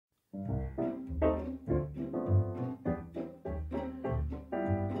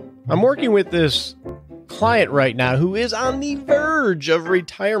I'm working with this client right now who is on the verge of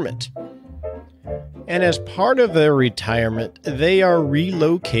retirement. And as part of their retirement, they are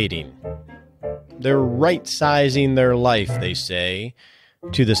relocating. They're right-sizing their life, they say,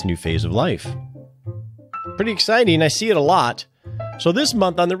 to this new phase of life. Pretty exciting. I see it a lot. So this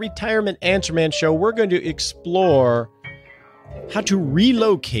month on the Retirement Answer Man Show, we're going to explore how to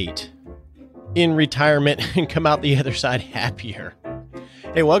relocate in retirement and come out the other side happier.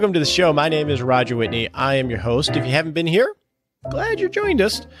 Hey, welcome to the show. My name is Roger Whitney. I am your host. If you haven't been here, glad you joined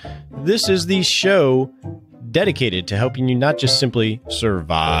us. This is the show dedicated to helping you not just simply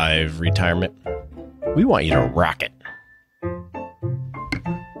survive retirement. We want you to rock it.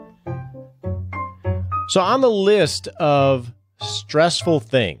 So on the list of stressful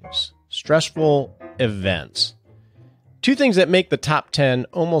things, stressful events, two things that make the top 10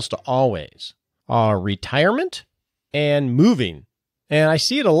 almost always are retirement and moving. And I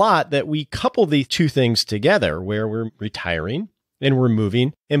see it a lot that we couple these two things together where we're retiring and we're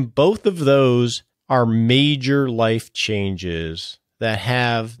moving. And both of those are major life changes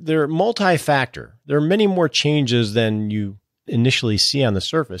that they're multi-factor. There are many more changes than you initially see on the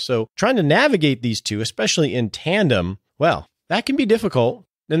surface. So trying to navigate these two, especially in tandem, well, that can be difficult.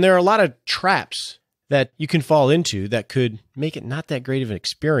 And there are a lot of traps that you can fall into that could make it not that great of an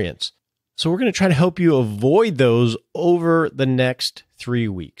experience. So we're going to try to help you avoid those over the next 3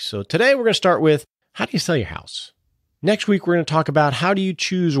 weeks. So today we're going to start with, how do you sell your house? Next week, we're going to talk about how do you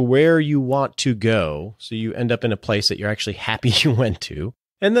choose where you want to go so you end up in a place that you're actually happy you went to.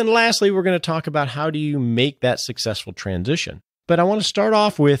 And then lastly, we're going to talk about how do you make that successful transition. But I want to start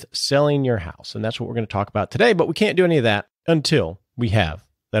off with selling your house. And that's what we're going to talk about today. But we can't do any of that until we have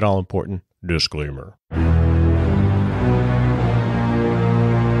that all-important disclaimer.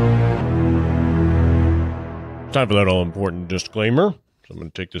 Time for that all-important disclaimer. So I'm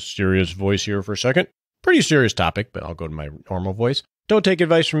going to take this serious voice here for a second. Pretty serious topic, but I'll go to my normal voice. Don't take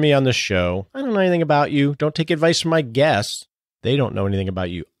advice from me on this show. I don't know anything about you. Don't take advice from my guests. They don't know anything about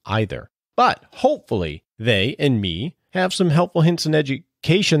you either. But hopefully they and me have some helpful hints and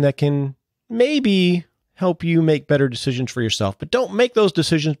education that can maybe help you make better decisions for yourself. But don't make those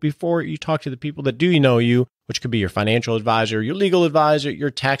decisions before you talk to the people that do know you, which could be your financial advisor, your legal advisor, your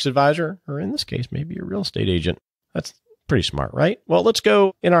tax advisor, or in this case, maybe your real estate agent. That's pretty smart, right? Well, let's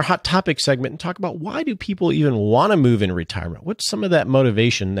go in our hot topic segment and talk about why do people even want to move in retirement? What's some of that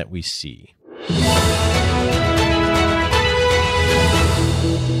motivation that we see?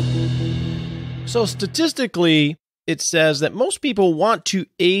 So statistically, it says that most people want to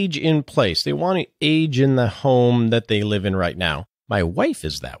age in place. They want to age in the home that they live in right now. My wife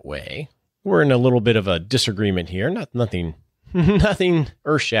is that way. We're in a little bit of a disagreement here. Nothing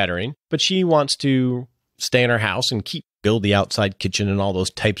earth-shattering, but she wants to stay in her house and build the outside kitchen and all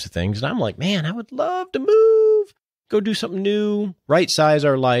those types of things. And I'm like, man, I would love to move, go do something new, right-size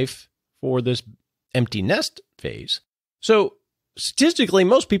our life for this empty nest phase. So statistically,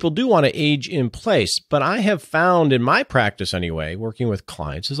 most people do want to age in place, but I have found in my practice anyway, working with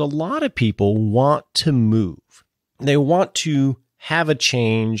clients, is a lot of people want to move. They want to have a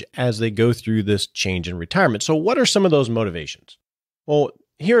change as they go through this change in retirement. So what are some of those motivations? Well,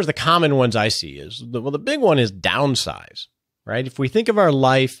 here's the common ones I see the big one is downsize, right? If we think of our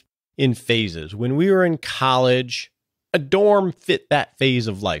life in phases, when we were in college, a dorm fit that phase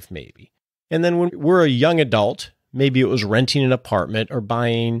of life maybe. And then when we're a young adult, maybe it was renting an apartment or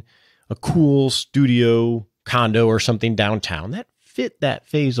buying a cool studio condo or something downtown. That fit that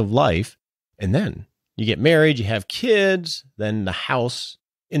phase of life. And then you get married, you have kids, then the house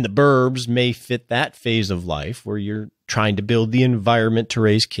in the burbs may fit that phase of life where you're trying to build the environment to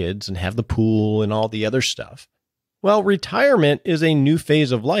raise kids and have the pool and all the other stuff. Well, retirement is a new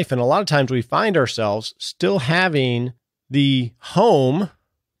phase of life. And a lot of times we find ourselves still having the home,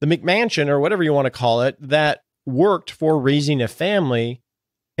 the McMansion or whatever you want to call it, that worked for raising a family.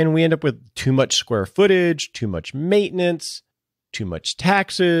 And we end up with too much square footage, too much maintenance, too much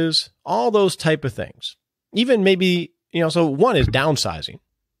taxes, all those type of things. Even maybe, so one is downsizing.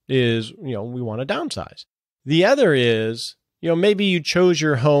 We want to downsize. The other is, maybe you chose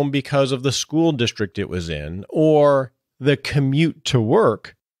your home because of the school district it was in or the commute to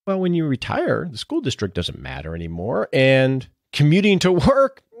work. Well, when you retire, the school district doesn't matter anymore. And commuting to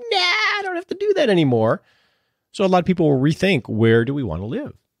work, I don't have to do that anymore. So a lot of people will rethink, where do we want to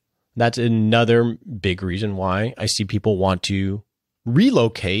live? That's another big reason why I see people want to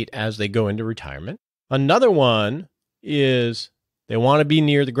relocate as they go into retirement. Another one is they want to be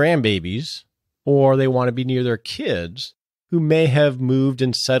near the grandbabies or they want to be near their kids who may have moved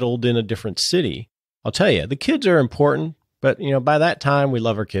and settled in a different city. I'll tell you, the kids are important, But, by that time, we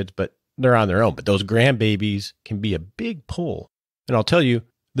love our kids, but they're on their own. But those grandbabies can be a big pull. And I'll tell you,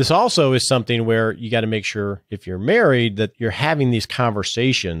 this also is something where you got to make sure if you're married that you're having these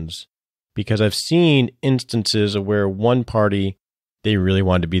conversations, because I've seen instances of where one party, they really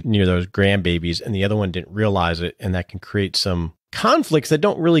wanted to be near those grandbabies and the other one didn't realize it. And that can create some conflicts that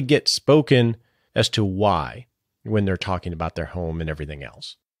don't really get spoken as to why when they're talking about their home and everything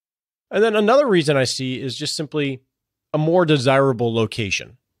else. And then another reason I see is just simply a more desirable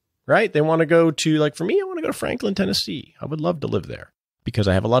location, right? They want to go to, like for me, I want to go to Franklin, Tennessee. I would love to live there because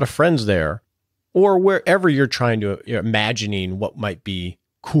I have a lot of friends there, or wherever you're trying to, imagining what might be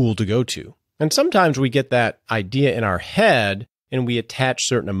cool to go to. And sometimes we get that idea in our head and we attach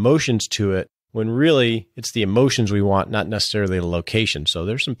certain emotions to it when really it's the emotions we want, not necessarily the location. So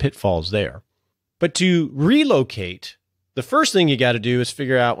there's some pitfalls there. But to relocate, the first thing you got to do is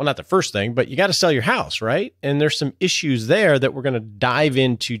figure out, well, not the first thing, but you got to sell your house, right? And there's some issues there that we're going to dive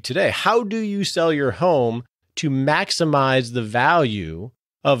into today. How do you sell your home to maximize the value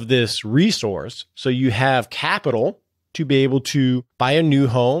of this resource so you have capital to be able to buy a new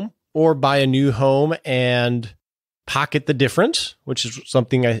home or buy a new home and pocket the difference, which is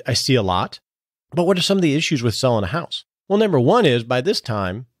something I see a lot. But what are some of the issues with selling a house? Well, number one is by this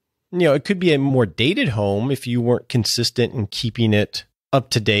time, it could be a more dated home if you weren't consistent in keeping it up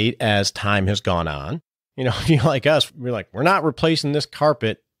to date as time has gone on. If you're like us, we're not replacing this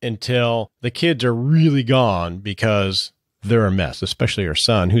carpet until the kids are really gone because they're a mess, especially our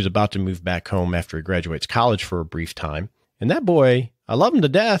son who's about to move back home after he graduates college for a brief time. And that boy, I love him to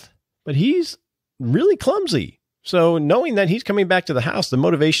death, but he's really clumsy. So knowing that he's coming back to the house, the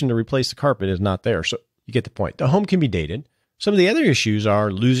motivation to replace the carpet is not there. So you get the point. The home can be dated. Some of the other issues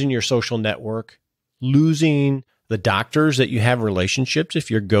are losing your social network, losing the doctors that you have relationships if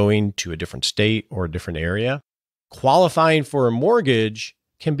you're going to a different state or a different area. Qualifying for a mortgage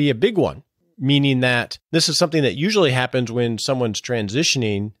can be a big one, meaning that this is something that usually happens when someone's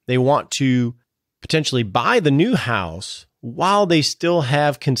transitioning. They want to potentially buy the new house while they still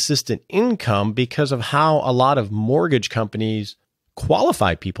have consistent income because of how a lot of mortgage companies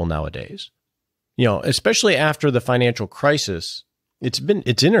qualify people nowadays. Especially after the financial crisis, it's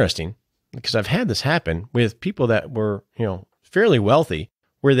interesting because I've had this happen with people that were, fairly wealthy,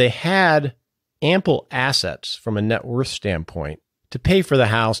 where they had ample assets from a net worth standpoint to pay for the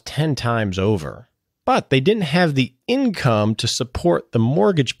house 10 times over, but they didn't have the income to support the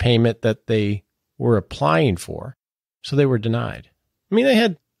mortgage payment that they were applying for. So they were denied. They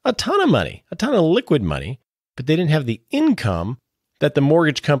had a ton of money, a ton of liquid money, but they didn't have the income that the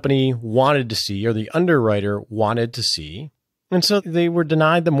mortgage company wanted to see or the underwriter wanted to see. And so they were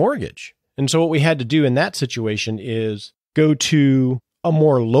denied the mortgage. And so what we had to do in that situation is go to a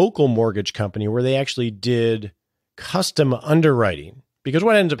more local mortgage company where they actually did custom underwriting. Because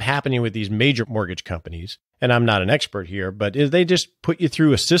what ends up happening with these major mortgage companies, and I'm not an expert here, but is they just put you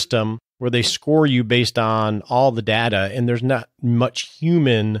through a system where they score you based on all the data, and there's not much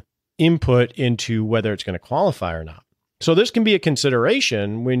human input into whether it's going to qualify or not. So this can be a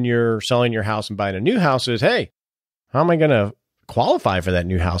consideration when you're selling your house and buying a new house is, hey, how am I going to qualify for that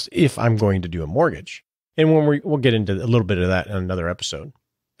new house if I'm going to do a mortgage? And we'll get into a little bit of that in another episode.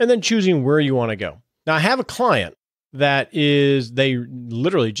 And then choosing where you want to go. Now, I have a client they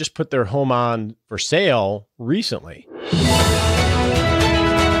literally just put their home on for sale recently.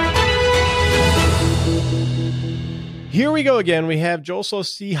 Here we go again. We have Joel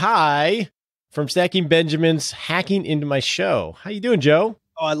Hi from Stacking Benjamins hacking into my show. How you doing, Joe?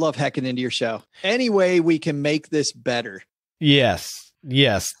 Oh, I love hacking into your show. Any way we can make this better. Yes.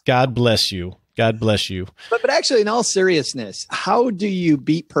 God bless you. God bless you. But actually, in all seriousness, how do you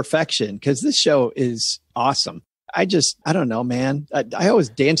beat perfection? Because this show is awesome. I don't know, man. I always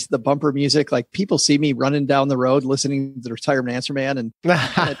dance to the bumper music. Like people see me running down the road, listening to the Retirement Answer Man and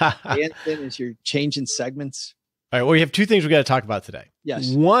dancing as you're changing segments. All right. Well, we have two things we got to talk about today.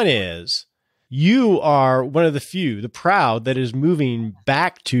 Yes. One is you are one of the few, the proud, that is moving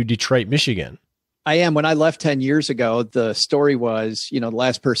back to Detroit, Michigan. I am. When I left 10 years ago, the story was, the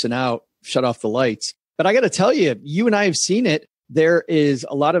last person out, shut off the lights. But I got to tell you, you and I have seen it. There is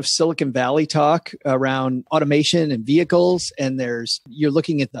a lot of Silicon Valley talk around automation and vehicles. And you're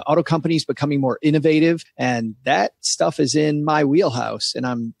looking at the auto companies becoming more innovative. And that stuff is in my wheelhouse. And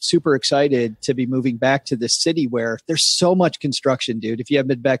I'm super excited to be moving back to this city where there's so much construction, dude. If you haven't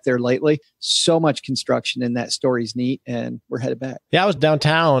been back there lately, so much construction, and that story's neat. And we're headed back. Yeah, I was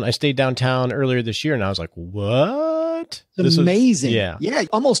downtown. I stayed downtown earlier this year and I was like, what? It's amazing. Yeah.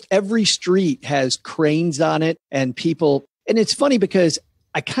 Almost every street has cranes on it and people. And it's funny because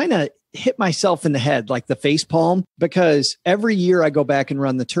I kind of hit myself in the head, like the face palm, because every year I go back and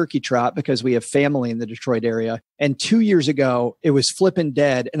run the turkey trot because we have family in the Detroit area. And 2 years ago, it was flipping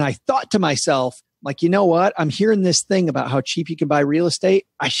dead. And I thought to myself, like, you know what? I'm hearing this thing about how cheap you can buy real estate.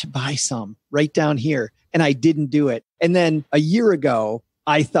 I should buy some right down here. And I didn't do it. And then a year ago,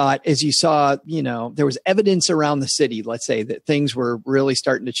 I thought, as you saw, there was evidence around the city, let's say, that things were really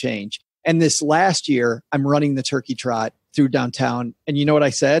starting to change. And this last year, I'm running the turkey trot through downtown. And you know what I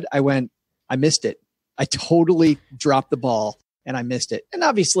said? I missed it. I totally dropped the ball and I missed it. And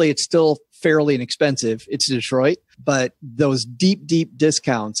obviously, it's still fairly inexpensive. It's Detroit, but those deep, deep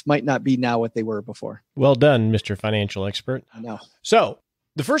discounts might not be now what they were before. Well done, Mr. Financial Expert. I know. So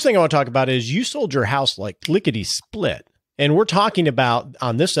the first thing I want to talk about is you sold your house like lickety split. And we're talking about,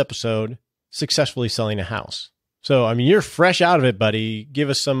 on this episode, successfully selling a house. So, I mean, you're fresh out of it, buddy. Give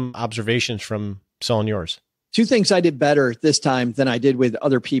us some observations from selling yours. 2 things I did better this time than I did with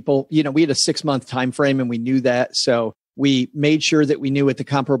other people. We had a 6-month time frame and we knew that. So we made sure that we knew what the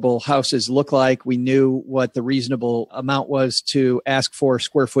comparable houses look like. We knew what the reasonable amount was to ask for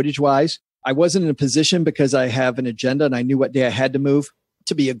square footage wise. I wasn't in a position because I have an agenda and I knew what day I had to move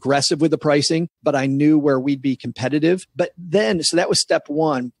to be aggressive with the pricing, but I knew where we'd be competitive. But then, so that was step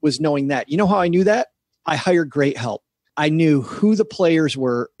 1, was knowing that. You know how I knew that? I hired great help. I knew who the players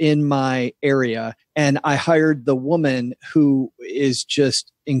were in my area, and I hired the woman who is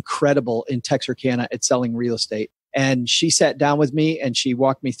just incredible in Texarkana at selling real estate. And she sat down with me and she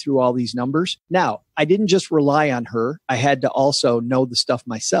walked me through all these numbers. Now, I didn't just rely on her. I had to also know the stuff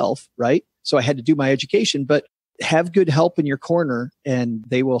myself, right? So I had to do my education, but have good help in your corner and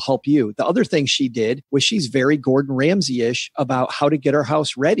they will help you. The other thing she did was she's very Gordon Ramsay-ish about how to get our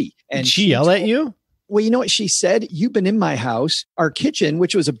house ready. And did she yell at you? Well, you know what she said? You've been in my house. Our kitchen,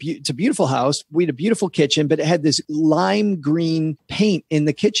 which was it's a beautiful house. We had a beautiful kitchen, but it had this lime green paint in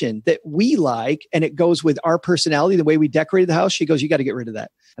the kitchen that we like. And it goes with our personality, the way we decorated the house. She goes, you got to get rid of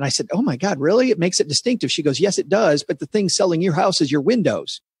that. And I said, oh my God, really? It makes it distinctive. She goes, yes, it does. But the thing selling your house is your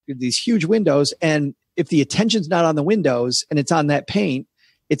windows. These huge windows. And if the attention's not on the windows and it's on that paint,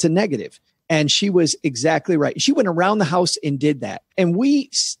 it's a negative. And she was exactly right. She went around the house and did that. And we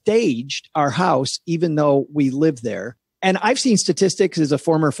staged our house, even though we lived there. And I've seen statistics as a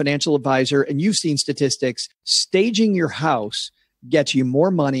former financial advisor, and you've seen statistics. Staging your house gets you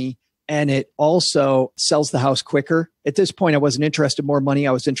more money, and it also sells the house quicker. At this point, I wasn't interested in more money.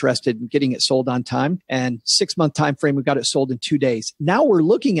 I was interested in getting it sold on time. And 6-month time frame, we got it sold in 2 days. Now we're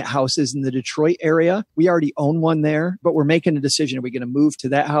looking at houses in the Detroit area. We already own one there, but we're making a decision. Are we going to move to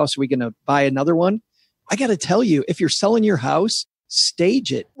that house? Are we going to buy another one? I got to tell you, if you're selling your house,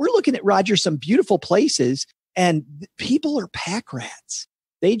 stage it. We're looking at, Roger, some beautiful places, and people are pack rats.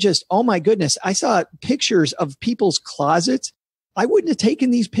 They just, oh my goodness. I saw pictures of people's closets. I wouldn't have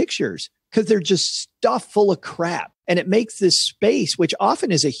taken these pictures because they're just stuffed full of crap. And it makes this space, which often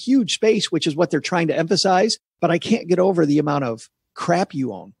is a huge space, which is what they're trying to emphasize. But I can't get over the amount of crap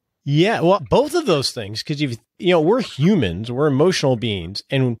you own. Yeah, well, both of those things, because we're humans, we're emotional beings,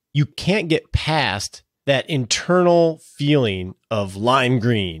 and you can't get past that internal feeling of lime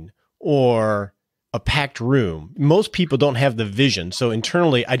green or a packed room. Most people don't have the vision. So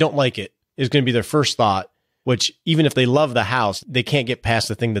internally, I don't like it is going to be their first thought. Which even if they love the house, they can't get past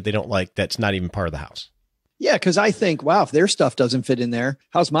the thing that they don't like that's not even part of the house. Yeah, because I think, wow, if their stuff doesn't fit in there,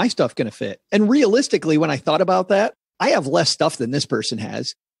 how's my stuff going to fit? And realistically, when I thought about that, I have less stuff than this person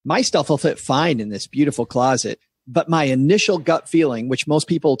has. My stuff will fit fine in this beautiful closet. But my initial gut feeling, which most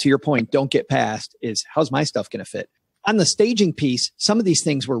people, to your point, don't get past, is how's my stuff going to fit? On the staging piece, some of these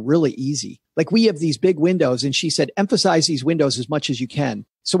things were really easy. Like we have these big windows, and she said, emphasize these windows as much as you can.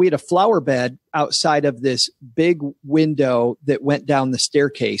 So we had a flower bed outside of this big window that went down the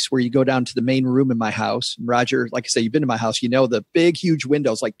staircase where you go down to the main room in my house. And Roger, like I say, you've been to my house, the big, huge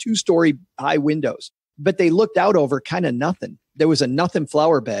windows, like 2-story high windows, but they looked out over kind of nothing. There was a nothing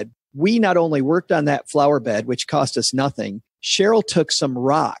flower bed. We not only worked on that flower bed, which cost us nothing, Cheryl took some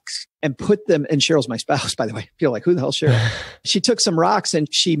rocks and put them, and Cheryl's my spouse, by the way. I feel like, who the hell's Cheryl? She took some rocks and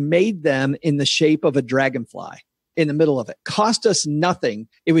she made them in the shape of a dragonfly in the middle of it. Cost us nothing.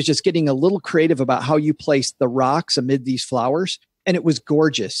 It was just getting a little creative about how you place the rocks amid these flowers. And it was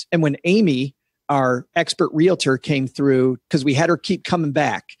gorgeous. And when Amy, our expert realtor, came through, because we had her keep coming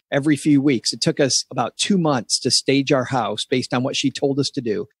back every few weeks, it took us about 2 months to stage our house based on what she told us to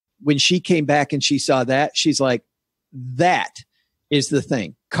do. When she came back and she saw that, she's like, that is the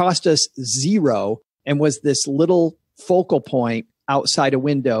thing. Cost us zero and was this little focal point outside a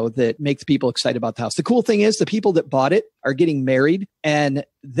window that makes people excited about the house. The cool thing is the people that bought it are getting married and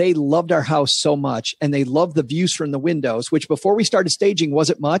they loved our house so much and they love the views from the windows, which before we started staging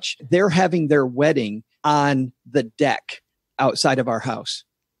wasn't much. They're having their wedding on the deck outside of our house,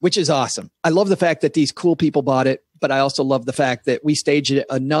 which is awesome. I love the fact that these cool people bought it, but I also love the fact that we staged it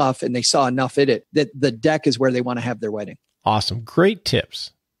enough and they saw enough in it that the deck is where they want to have their wedding. Awesome. Great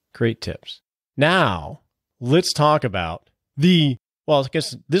tips. Great tips. Now, let's talk about I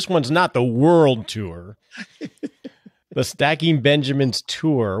guess this one's not the world tour, the Stacking Benjamins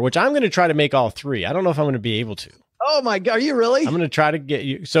tour, which I'm going to try to make all three. I don't know if I'm going to be able to. Oh my God. Are you really? I'm going to try to get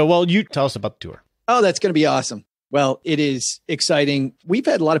you. So, you tell us about the tour. Oh, that's going to be awesome. Well, it is exciting. We've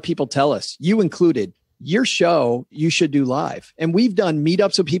had a lot of people tell us, you included, your show, you should do live. And we've done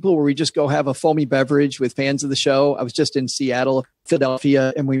meetups with people where we just go have a foamy beverage with fans of the show. I was just in Seattle,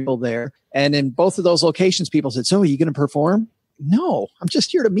 Philadelphia, and we were there. And in both of those locations, people said, so are you going to perform? No, I'm just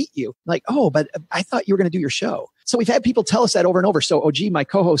here to meet you. Like, oh, but I thought you were going to do your show. So we've had people tell us that over and over. So OG, my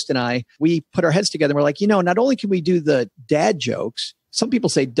co-host, and I, we put our heads together and we're like, not only can we do the dad jokes, some people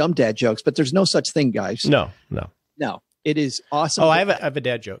say dumb dad jokes, but there's no such thing, guys. No. It is awesome. Oh, I have a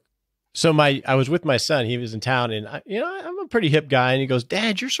dad joke. So I was with my son. He was in town, and I'm a pretty hip guy. And he goes,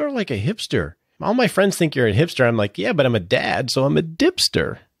 "Dad, you're sort of like a hipster. All my friends think you're a hipster." I'm like, "Yeah, but I'm a dad, so I'm a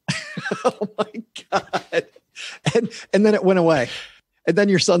dipster." Oh my God! And then it went away. And then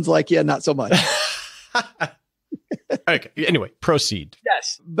your son's like, "Yeah, not so much." Okay. Anyway, proceed.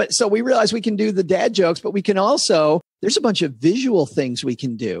 Yes. But so we realized we can do the dad jokes, but we can also, there's a bunch of visual things we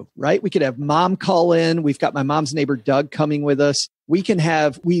can do, right? We could have mom call in. We've got my mom's neighbor, Doug, coming with us.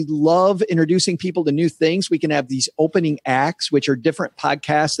 We love introducing people to new things. We can have these opening acts, which are different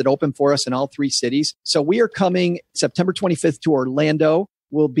podcasts that open for us in all three cities. So we are coming September 25th to Orlando.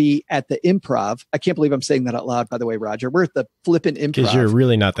 We'll be at the Improv. I can't believe I'm saying that out loud, by the way, Roger. We're at the flippin' Improv. Because you're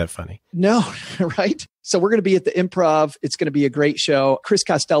really not that funny. No, right? So we're going to be at the Improv. It's going to be a great show. Chris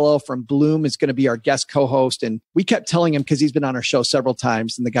Costello from Bloom is going to be our guest co-host. And we kept telling him, because he's been on our show several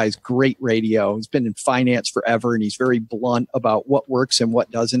times, and the guy's great radio. He's been in finance forever, and he's very blunt about what works and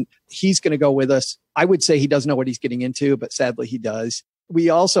what doesn't. He's going to go with us. I would say he doesn't know what he's getting into, but sadly he does. We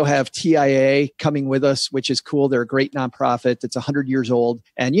also have TIA coming with us, which is cool. They're a great nonprofit. It's 100 years old.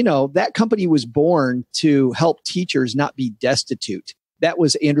 And, that company was born to help teachers not be destitute. That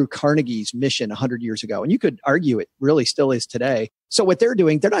was Andrew Carnegie's mission 100 years ago. And you could argue it really still is today. So what they're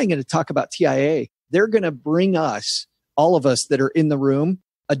doing, they're not even going to talk about TIA. They're going to bring us, all of us that are in the room,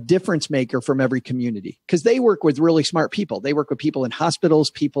 a difference maker from every community, because they work with really smart people. They work with people in hospitals,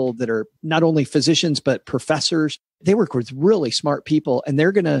 people that are not only physicians, but professors. They work with really smart people, and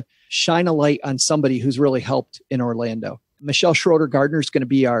they're going to shine a light on somebody who's really helped in Orlando. Michelle Schroeder Gardner is going to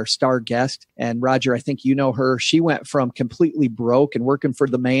be our star guest. And Roger, I think you know her. She went from completely broke and working for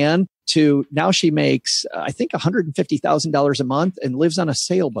the man to now she makes, I think, $150,000 a month and lives on a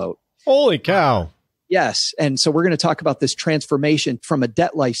sailboat. Holy cow. Yes. And so we're going to talk about this transformation from a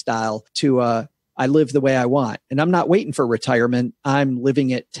debt lifestyle to I live the way I want. And I'm not waiting for retirement. I'm living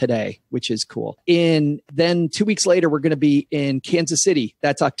it today, which is cool. And then 2 weeks later, we're going to be in Kansas City.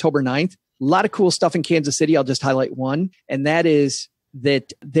 That's October 9th. A lot of cool stuff in Kansas City. I'll just highlight one. And that is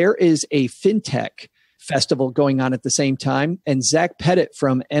that there is a fintech festival going on at the same time. And Zach Pettit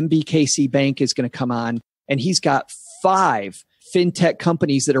from MBKC Bank is going to come on. And he's got 5 fintech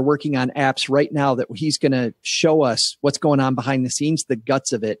companies that are working on apps right now that he's going to show us what's going on behind the scenes, the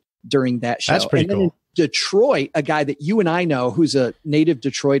guts of it during that show. That's pretty cool. In Detroit, a guy that you and I know who's a native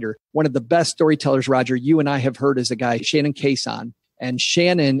Detroiter, one of the best storytellers, Roger, you and I have heard, is a guy, Shannon Cason. And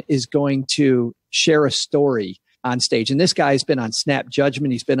Shannon is going to share a story on stage. And this guy's been on Snap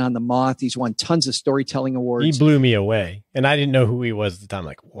Judgment. He's been on The Moth. He's won tons of storytelling awards. He blew me away. And I didn't know who he was at the time.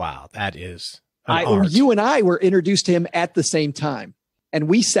 Like, wow, that is you and I were introduced to him at the same time. And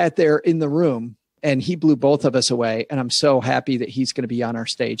we sat there in the room and he blew both of us away. And I'm so happy that he's going to be on our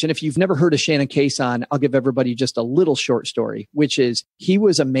stage. And if you've never heard of Shannon Cason, I'll give everybody just a little short story, which is he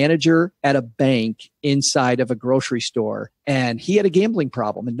was a manager at a bank inside of a grocery store. And he had a gambling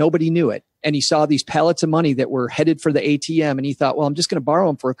problem and nobody knew it. And he saw these pallets of money that were headed for the ATM. And he thought, well, I'm just going to borrow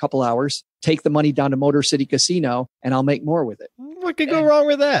them for a couple hours, take the money down to Motor City Casino, and I'll make more with it. What could go wrong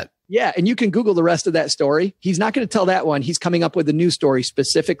with that? Yeah. And you can Google the rest of that story. He's not going to tell that one. He's coming up with a new story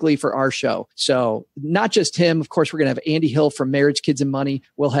specifically for our show. So not just him. Of course, we're going to have Andy Hill from Marriage, Kids, and Money.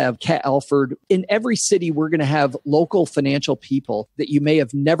 We'll have Kat Alford. In every city, we're going to have local financial people that you may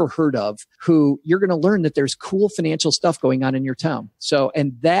have never heard of, who you're going to learn that there's cool financial stuff going on in your town. So,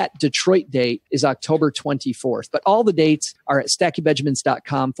 and that Detroit date is October 24th. But all the dates are at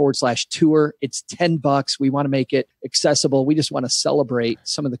stackiebenjamins.com/tour. It's $10. We want to make it accessible. We just want to celebrate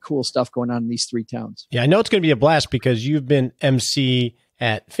some of the cool stuff going on in these three towns. Yeah, I know it's going to be a blast because you've been MC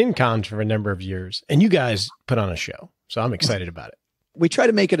at FinCon for a number of years and you guys put on a show. So I'm excited about it. We try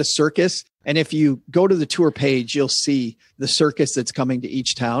to make it a circus. And if you go to the tour page, you'll see the circus that's coming to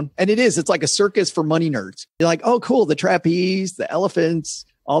each town. And it's like a circus for money nerds. You're like, oh, cool. The trapeze, the elephants,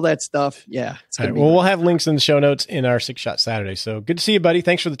 all that stuff. Yeah. All right, well, we'll have links in the show notes in our 6-Shot Saturday. So good to see you, buddy.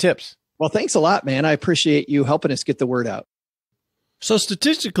 Thanks for the tips. Well, thanks a lot, man. I appreciate you helping us get the word out. So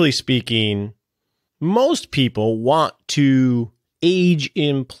statistically speaking, most people want to age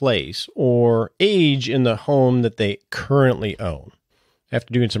in place or age in the home that they currently own.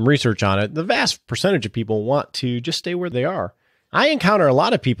 After doing some research on it, the vast percentage of people want to just stay where they are. I encounter a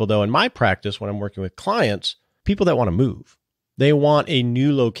lot of people, though, in my practice when I'm working with clients, people that want to move. They want a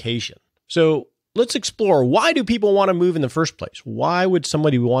new location. So let's explore, why do people want to move in the first place? Why would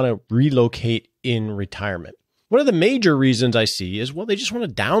somebody want to relocate in retirement? One of the major reasons I see is, well, they just want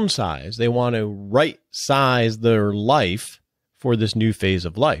to downsize. They want to right-size their life for this new phase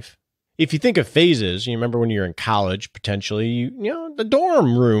of life. If you think of phases, you remember when you're in college, potentially, the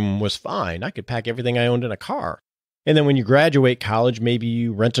dorm room was fine. I could pack everything I owned in a car. And then when you graduate college, maybe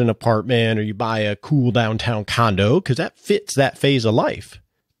you rent an apartment or you buy a cool downtown condo because that fits that phase of life.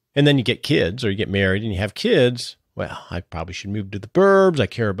 And then you get kids or you get married and you have kids. Well, I probably should move to the burbs. I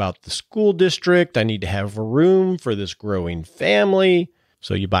care about the school district. I need to have room for this growing family.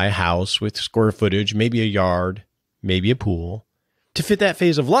 So you buy a house with square footage, maybe a yard, maybe a pool to fit that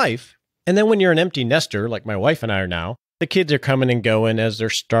phase of life. And then when you're an empty nester, like my wife and I are now, the kids are coming and going as they're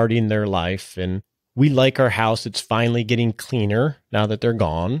starting their life. And we like our house. It's finally getting cleaner now that they're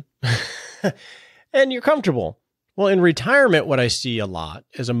gone. And you're comfortable. Well, in retirement, what I see a lot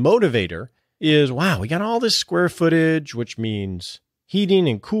as a motivator is, wow, we got all this square footage, which means heating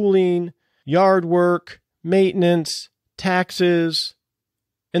and cooling, yard work, maintenance, taxes.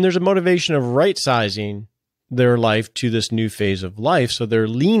 And there's a motivation of right-sizing their life to this new phase of life so they're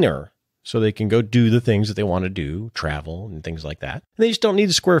leaner, so they can go do the things that they want to do, travel and things like that. And they just don't need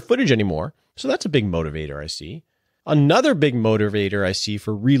the square footage anymore. So that's a big motivator I see. Another big motivator I see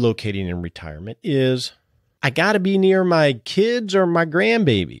for relocating in retirement is, I got to be near my kids or my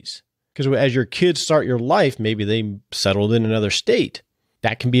grandbabies. Because as your kids start your life, maybe they settled in another state.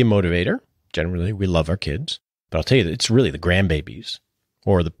 That can be a motivator. Generally, we love our kids. But I'll tell you that it's really the grandbabies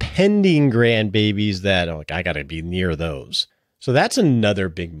or the pending grandbabies that, I got to be near those. So that's another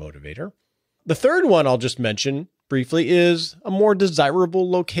big motivator. The third one I'll just mention briefly is a more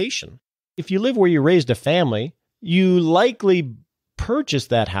desirable location. If you live where you raised a family, you likely purchased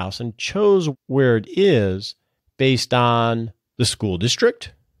that house and chose where it is based on the school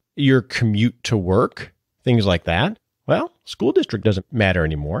district, your commute to work, things like that. Well, school district doesn't matter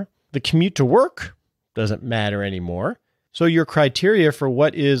anymore. The commute to work doesn't matter anymore. So your criteria for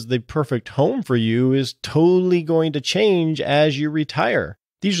what is the perfect home for you is totally going to change as you retire.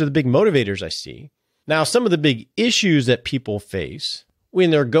 These are the big motivators I see. Now, some of the big issues that people face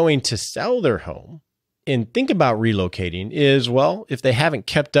when they're going to sell their home and think about relocating is, well, if they haven't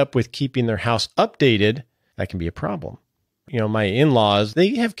kept up with keeping their house updated, that can be a problem. My in-laws,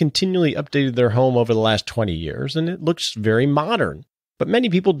 they have continually updated their home over the last 20 years, and it looks very modern. But many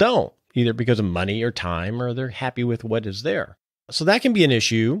people don't, either because of money or time, or they're happy with what is there. So that can be an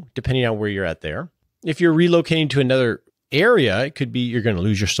issue, depending on where you're at there. If you're relocating to another area, it could be you're going to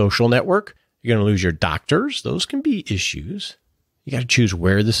lose your social network. You're going to lose your doctors. Those can be issues. You got to choose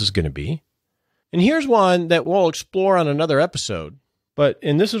where this is going to be. And here's one that we'll explore on another episode.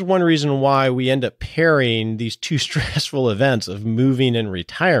 And this is one reason why we end up pairing these two stressful events of moving and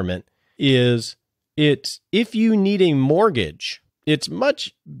retirement is if you need a mortgage, it's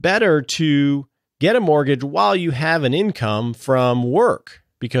much better to get a mortgage while you have an income from work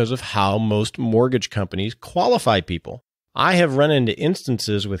because of how most mortgage companies qualify people. I have run into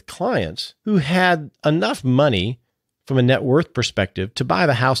instances with clients who had enough money from a net worth perspective to buy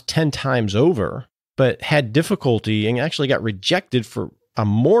the house 10 times over, but had difficulty and actually got rejected for a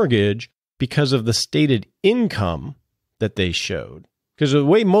mortgage because of the stated income that they showed. Because the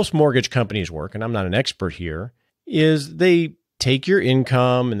way most mortgage companies work, and I'm not an expert here, is they take your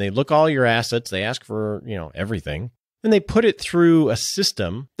income and they look all your assets. They ask for, everything. and they put it through a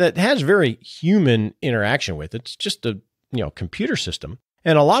system that has very human interaction with it. It's just a computer system.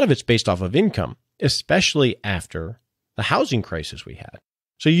 And a lot of it's based off of income, especially after the housing crisis we had.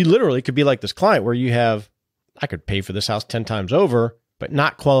 So you literally could be like this client where you have, I could pay for this house 10 times over, but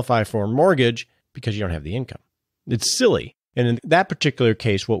not qualify for a mortgage because you don't have the income. It's silly. And in that particular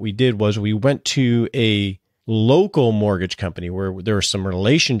case, what we did was we went to a local mortgage company where there was some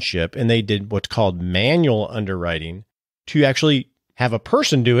relationship, and they did what's called manual underwriting to actually have a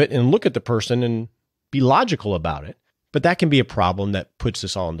person do it and look at the person and be logical about it. But that can be a problem that puts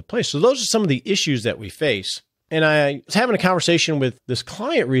this all into place. So those are some of the issues that we face. And I was having a conversation with this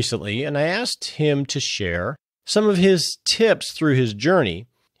client recently, and I asked him to share some of his tips through his journey.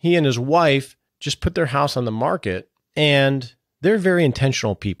 He and his wife just put their house on the market, and they're very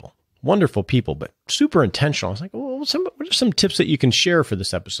intentional people, wonderful people, but super intentional. I was like, well, what are some tips that you can share for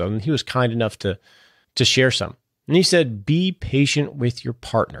this episode? And he was kind enough to share some. And he said, be patient with your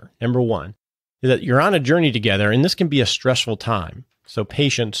partner. Number one, is that you're on a journey together, and this can be a stressful time. So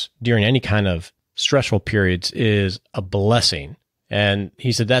patience during any kind of stressful periods is a blessing. And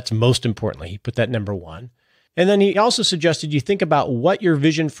he said that's most importantly. He put that number one. And then he also suggested you think about what your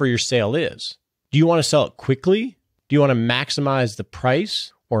vision for your sale is. Do you want to sell it quickly? Do you want to maximize the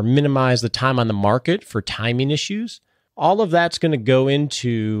price or minimize the time on the market for timing issues? All of that's going to go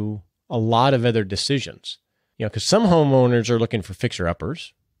into a lot of other decisions. Because some homeowners are looking for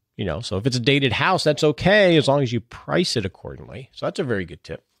fixer-uppers. So if it's a dated house, that's okay as long as you price it accordingly. So that's a very good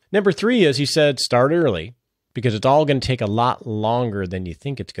tip. Number three is, he said, start early because it's all going to take a lot longer than you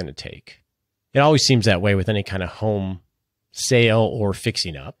think it's going to take. It always seems that way with any kind of home sale or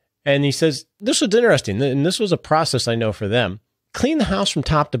fixing up. And he says, this was interesting, and this was a process I know for them. Clean the house from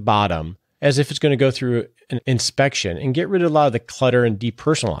top to bottom as if it's going to go through an inspection and get rid of a lot of the clutter and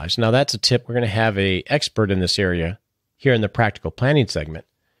depersonalize. Now, that's a tip. We're going to have an expert in this area here in the practical planning segment.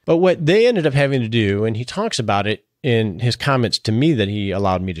 But what they ended up having to do, and he talks about it in his comments to me that he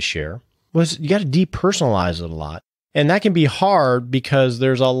allowed me to share, was you got to depersonalize it a lot. And that can be hard because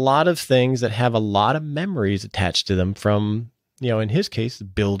there's a lot of things that have a lot of memories attached to them from, in his case, the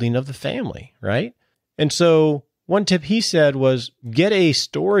building of the family, right? And so one tip he said was get a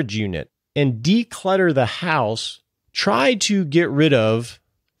storage unit and declutter the house. Try to get rid of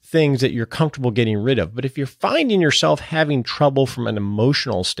things that you're comfortable getting rid of. But if you're finding yourself having trouble from an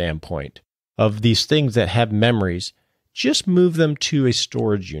emotional standpoint of these things that have memories, just move them to a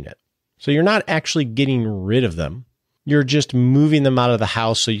storage unit. So you're not actually getting rid of them. You're just moving them out of the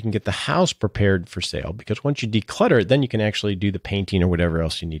house so you can get the house prepared for sale. Because once you declutter it, then you can actually do the painting or whatever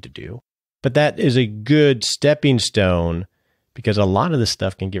else you need to do. But that is a good stepping stone because a lot of this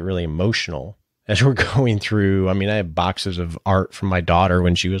stuff can get really emotional as we're going through. I have boxes of art from my daughter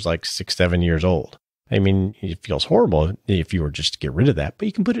when she was like 6, 7 years old. It feels horrible if you were just to get rid of that, but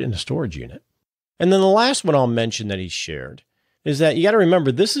you can put it in a storage unit. And then the last one I'll mention that he shared is that you got to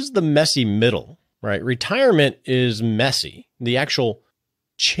remember, this is the messy middle, right? Retirement is messy. The actual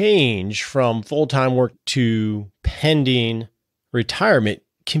change from full-time work to pending retirement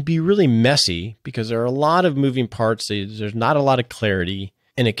can be really messy because there are a lot of moving parts. There's not a lot of clarity.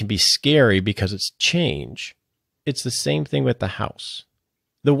 And it can be scary because it's change. It's the same thing with the house.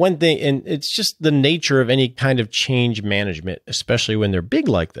 The one thing, and it's just the nature of any kind of change management, especially when they're big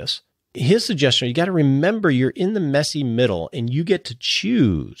like this. His suggestion, you got to remember you're in the messy middle and you get to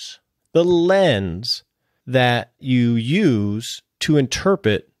choose the lens that you use to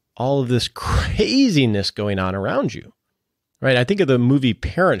interpret all of this craziness going on around you, right? I think of the movie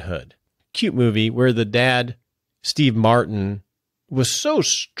Parenthood, cute movie where the dad, Steve Martin, was so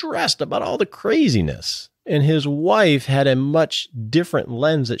stressed about all the craziness. And his wife had a much different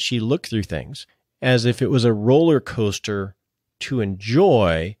lens that she looked through things, as if it was a roller coaster to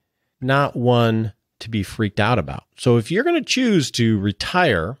enjoy, not one to be freaked out about. So if you're going to choose to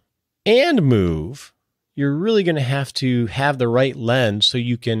retire and move, you're really going to have the right lens so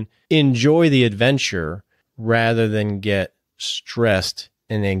you can enjoy the adventure rather than get stressed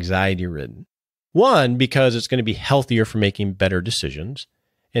and anxiety ridden. One, because it's going to be healthier for making better decisions.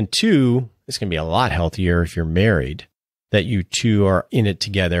 And two, it's going to be a lot healthier if you're married, that you two are in it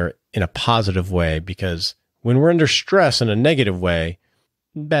together in a positive way, because when we're under stress in a negative way,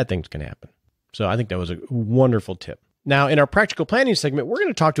 bad things can happen. So I think that was a wonderful tip. Now, in our practical planning segment, we're going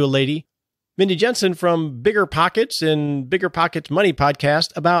to talk to a lady, Mindy Jensen from Bigger Pockets and Bigger Pockets Money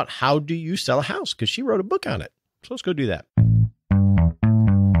podcast about how do you sell a house, because she wrote a book on it. So let's go do that.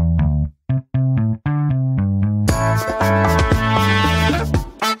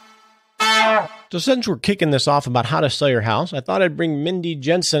 So since we're kicking this off about how to sell your house, I thought I'd bring Mindy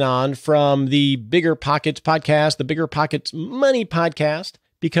Jensen on from the Bigger Pockets podcast, the Bigger Pockets Money podcast,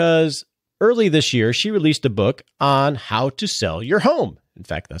 because early this year, she released a book on how to sell your home. In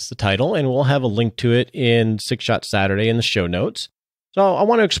fact, that's the title, and we'll have a link to it in Six Shot Saturday in the show notes. So I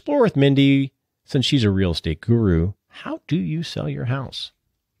want to explore with Mindy, since she's a real estate guru, how do you sell your house?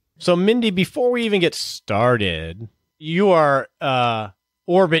 So Mindy, before we even get started, you are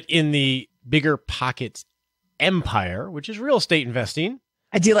orbit in the Bigger Pockets empire, which is real estate investing.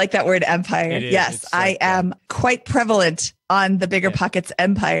 I do like that word empire. Yes, I am quite prevalent on the Bigger Pockets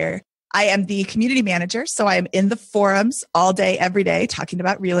empire. I am the community manager, so I am in the forums all day, every day, talking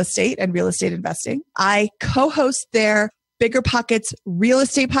about real estate and real estate investing. I co-host their Bigger Pockets real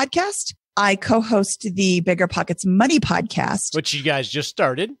estate podcast. I co-host the Bigger Pockets Money podcast, which you guys just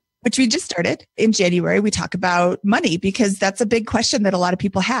started. Which we just started in January. We talk about money because that's a big question that a lot of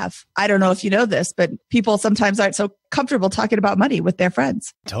people have. I don't know if you know this, but people sometimes aren't so comfortable talking about money with their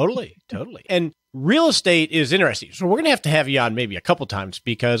friends. Totally. And real estate is interesting. So we're going to have you on maybe a couple times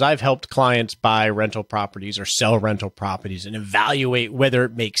because I've helped clients buy rental properties or sell rental properties and evaluate whether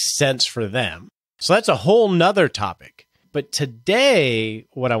it makes sense for them. So that's a whole nother topic. But today,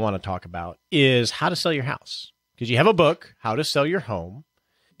 what I want to talk about is how to sell your house. Because you have a book, How to Sell Your Home.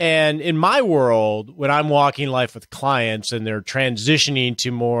 And in my world, when I'm walking life with clients and they're transitioning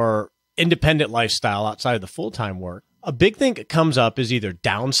to more independent lifestyle outside of the full-time work, a big thing that comes up is either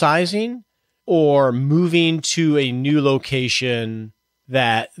downsizing or moving to a new location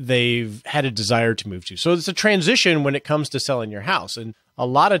that they've had a desire to move to. So it's a transition when it comes to selling your house. And a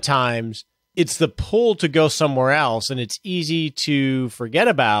lot of times it's the pull to go somewhere else. And it's easy to forget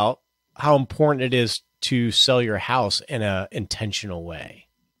about how important it is to sell your house in an intentional way.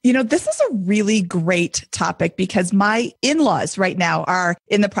 You know, this is a really great topic because my in-laws right now are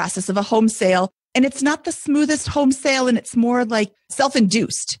in the process of a home sale, and it's not the smoothest home sale, and it's more like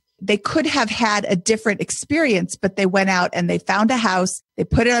self-induced. They could have had a different experience, but they went out and they found a house, they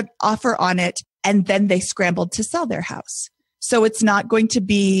put an offer on it, and then they scrambled to sell their house. So it's not going to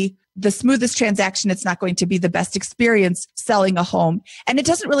be the smoothest transaction. It's not going to be the best experience selling a home. And it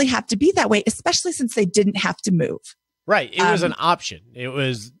doesn't really have to be that way, especially since they didn't have to move. Right. It was an option. It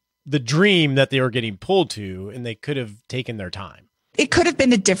was the dream that they were getting pulled to, and they could have taken their time. It could have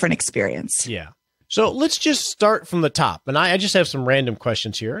been a different experience. Yeah. So let's just start from the top. And I just have some random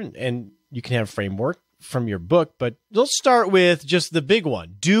questions here, and you can have a framework from your book, but let's start with just the big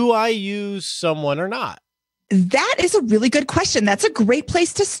one. Do I use someone or not? That is a really good question. That's a great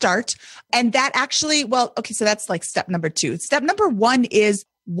place to start. And that actually, so that's like step number 2. Step number 1 is,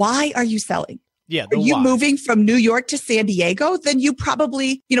 why are you selling? Yeah. Are you moving from New York to San Diego? Then you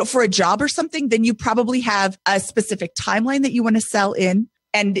probably, for a job or something, then you probably have a specific timeline that you want to sell in.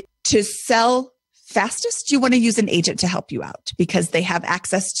 And to sell fastest, you want to use an agent to help you out because they have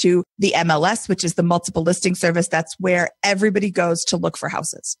access to the MLS, which is the multiple listing service. That's where everybody goes to look for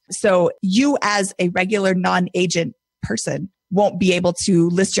houses. So you as a regular non-agent person won't be able to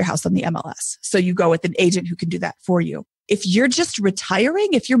list your house on the MLS. So you go with an agent who can do that for you. If you're just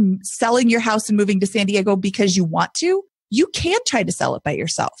retiring, if you're selling your house and moving to San Diego because you want to, you can try to sell it by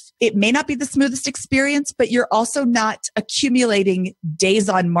yourself. It may not be the smoothest experience, but you're also not accumulating days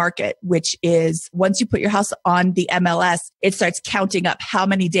on market, which is once you put your house on the MLS, it starts counting up how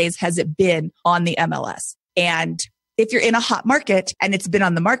many days has it been on the MLS. And if you're in a hot market and it's been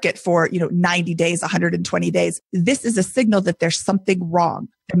on the market for, 90 days, 120 days, this is a signal that there's something wrong.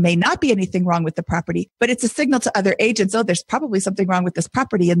 There may not be anything wrong with the property, but it's a signal to other agents, oh, there's probably something wrong with this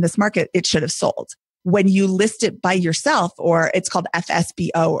property in this market. It should have sold. When you list it by yourself, or it's called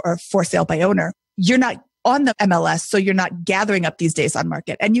FSBO or for sale by owner, you're not on the MLS, so you're not gathering up these days on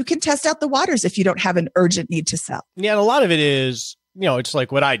market. And you can test out the waters if you don't have an urgent need to sell. Yeah, and a lot of it is, it's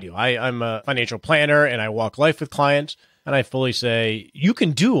like what I do. I'm a financial planner and I walk life with clients. And I fully say, you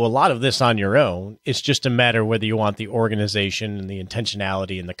can do a lot of this on your own. It's just a matter whether you want the organization and the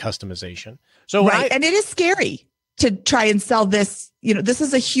intentionality and the customization. So right. And it is scary to try and sell this. This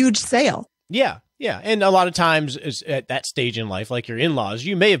is a huge sale. Yeah. Yeah. And a lot of times at that stage in life, like your in-laws,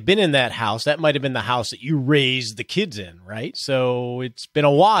 you may have been in that house. That might have been the house that you raised the kids in, right? So it's been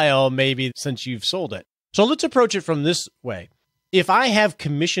a while maybe since you've sold it. So let's approach it from this way. If I have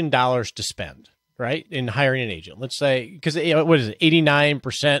commission dollars to spend, right, in hiring an agent, let's say, because what is it,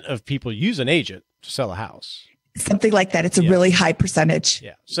 89% of people use an agent to sell a house. Something like that. It's a really high percentage.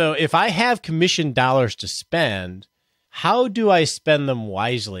 Yeah. So if I have commission dollars to spend, how do I spend them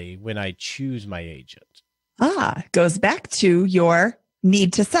wisely when I choose my agent? Goes back to your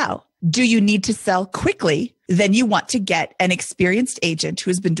need to sell. Do you need to sell quickly? then you want to get an experienced agent who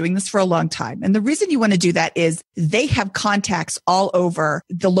has been doing this for a long time. And the reason you want to do that is they have contacts all over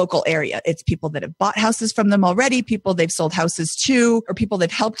the local area. It's people that have bought houses from them already, people they've sold houses to, or people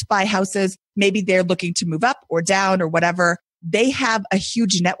they've helped buy houses. Maybe they're looking to move up or down or whatever. They have a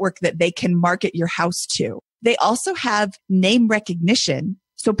huge network that they can market your house to. They also have name recognition.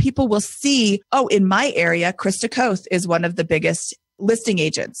 So people will see, oh, in my area, Krista Koth is one of the biggest listing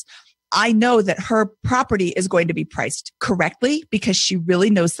agents. I know that her property is going to be priced correctly because she really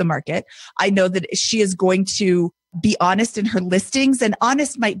knows the market. I know that she is going to be honest in her listings. And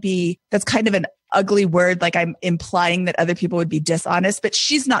honest might be, that's kind of an ugly word, like I'm implying that other people would be dishonest, but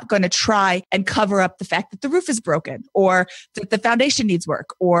she's not going to try and cover up the fact that the roof is broken or that the foundation needs work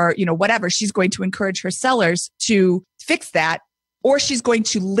or, whatever. She's going to encourage her sellers to fix that, or she's going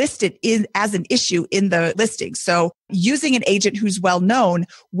to list it as an issue in the listing. So using an agent who's well known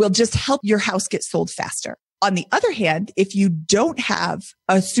will just help your house get sold faster. On the other hand, if you don't have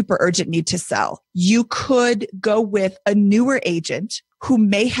a super urgent need to sell, you could go with a newer agent who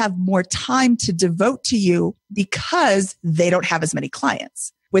may have more time to devote to you because they don't have as many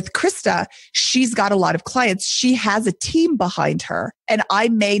clients. With Krista, she's got a lot of clients. She has a team behind her, and I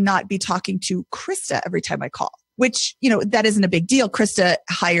may not be talking to Krista every time I call, which, that isn't a big deal. Krista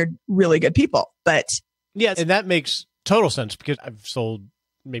hired really good people, but. Yeah, and that makes total sense because I've sold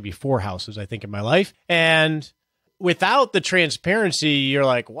maybe 4 houses, I think, in my life. And without the transparency, you're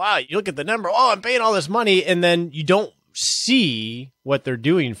like, wow, you look at the number, oh, I'm paying all this money. And then you don't see what they're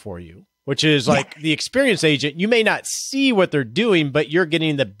doing for you, which is like the experienced agent. You may not see what they're doing, but you're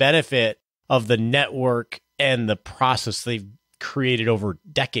getting the benefit of the network and the process they've created over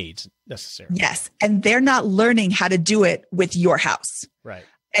decades necessarily. Yes. And they're not learning how to do it with your house. Right.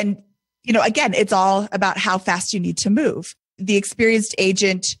 And, again, it's all about how fast you need to move. The experienced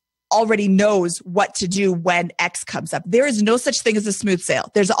agent already knows what to do when X comes up. There is no such thing as a smooth sale.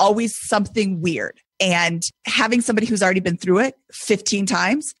 There's always something weird. And having somebody who's already been through it 15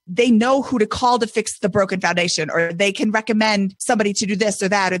 times, they know who to call to fix the broken foundation, or they can recommend somebody to do this or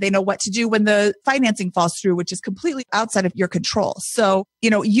that, or they know what to do when the financing falls through, which is completely outside of your control. So,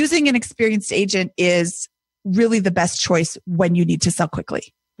 using an experienced agent is really the best choice when you need to sell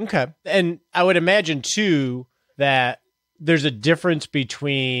quickly. Okay. And I would imagine too that there's a difference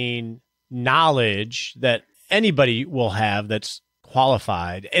between knowledge that anybody will have that's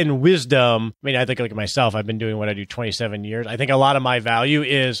qualified and wisdom. I mean, I think like myself, I've been doing what I do 27 years. I think a lot of my value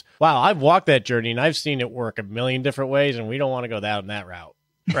is, wow, I've walked that journey and I've seen it work a million different ways and we don't want to go down that route.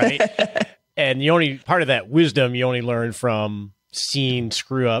 Right. And the only part of that wisdom you only learn from seeing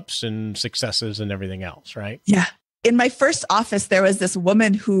screw ups and successes and everything else. Right. Yeah. In my first office, there was this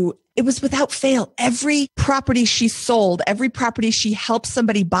woman who, it was without fail, every property she sold, every property she helped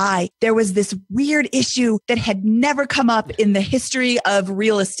somebody buy, there was this weird issue that had never come up in the history of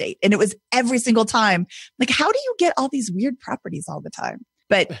real estate. And it was every single time. Like, how do you get all these weird properties all the time?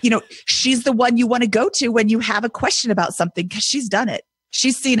 But, she's the one you want to go to when you have a question about something because she's done it.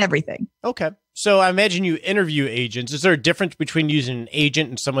 She's seen everything. Okay. So I imagine you interview agents. Is there a difference between using an agent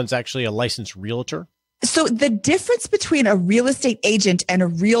and someone's actually a licensed realtor? So the difference between a real estate agent and a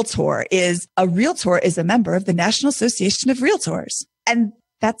realtor is a member of the National Association of Realtors. And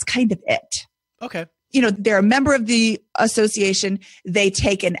that's kind of it. Okay. They're a member of the association. They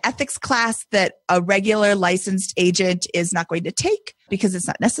take an ethics class that a regular licensed agent is not going to take because it's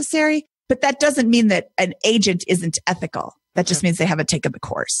not necessary. But that doesn't mean that an agent isn't ethical. That just means they haven't taken the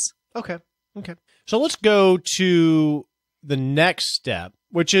course. Okay. So let's go to the next step,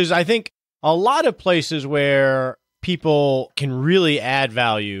 which is, I think, a lot of places where people can really add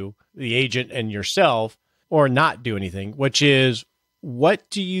value, the agent and yourself, or not do anything, which is, what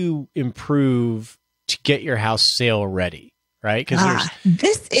do you improve to get your house sale ready, right? Because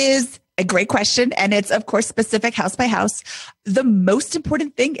this is a great question. And it's, of course, specific house by house. The most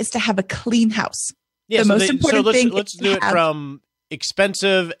important thing is to have a clean house. Yeah, let's do it from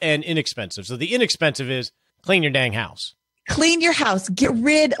expensive and inexpensive. So the inexpensive is clean your dang house. Clean your house. Get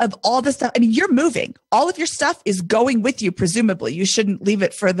rid of all the stuff. I mean, you're moving. All of your stuff is going with you, presumably. You shouldn't leave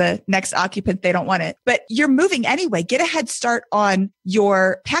it for the next occupant. They don't want it. But you're moving anyway. Get a head start on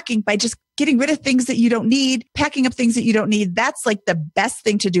your packing by just getting rid of things that you don't need, packing up things that you don't need. That's like the best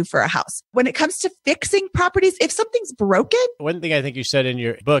thing to do for a house. When it comes to fixing properties, if something's broken. One thing I think you said in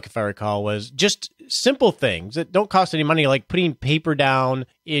your book, if I recall, was just simple things that don't cost any money, like putting paper down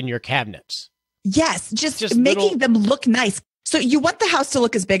in your cabinets. Yes, just making them look nice. So you want the house to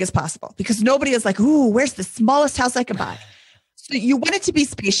look as big as possible because nobody is like, ooh, where's the smallest house I can buy? So you want it to be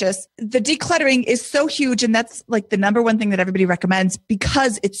spacious. The decluttering is so huge. And that's like the number one thing that everybody recommends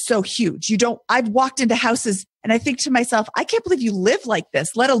because it's so huge. I've walked into houses and I think to myself, I can't believe you live like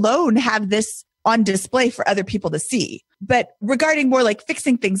this, let alone have this on display for other people to see. But regarding more like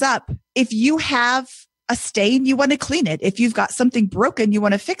fixing things up, if you have a stain, you want to clean it. If you've got something broken, you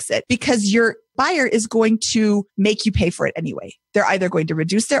want to fix it because your buyer is going to make you pay for it anyway. They're either going to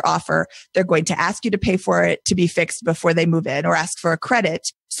reduce their offer, they're going to ask you to pay for it to be fixed before they move in or ask for a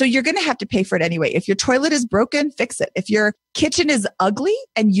credit. So you're going to have to pay for it anyway. If your toilet is broken, fix it. If your kitchen is ugly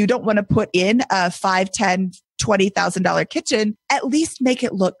and you don't want to put in a $5,000, $10,000, $20,000 kitchen, at least make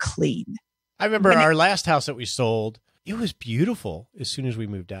it look clean. I remember our last house that we sold, it was beautiful as soon as we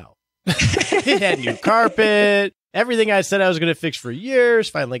moved out. It had new carpet. Everything I said I was going to fix for years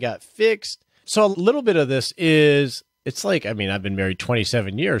finally got fixed. So a little bit of this is, it's like, I mean, I've been married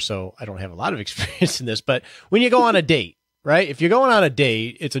 27 years, so I don't have a lot of experience in this. But when you go on a date, right? If you're going on a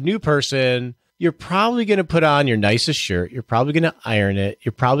date, it's a new person. You're probably going to put on your nicest shirt. You're probably going to iron it.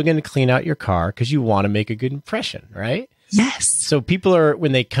 You're probably going to clean out your car because you want to make a good impression, right? Yes. So people are,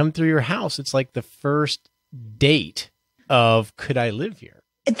 when they come through your house, it's like the first date of, could I live here?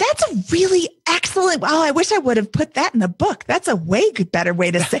 That's a really excellent. Wow, I wish I would have put that in the book. That's a way better way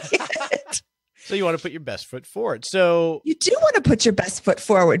to say it. So you want to put your best foot forward. So you do want to put your best foot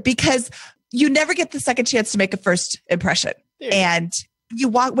forward because you never get the second chance to make a first impression. And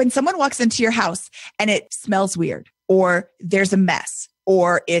when someone walks into your house and it smells weird or there's a mess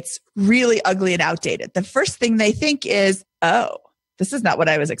or it's really ugly and outdated, the first thing they think is, oh, this is not what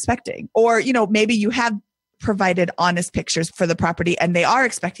I was expecting. Or, maybe you have provided honest pictures for the property and they are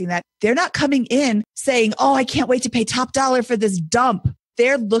expecting that. They're not coming in saying, oh, I can't wait to pay top dollar for this dump.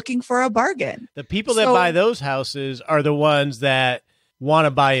 They're looking for a bargain. The people that buy those houses are the ones that want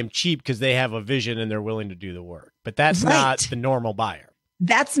to buy them cheap because they have a vision and they're willing to do the work. But that's not the normal buyer.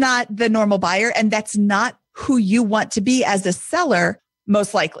 That's not the normal buyer. And that's not who you want to be as a seller,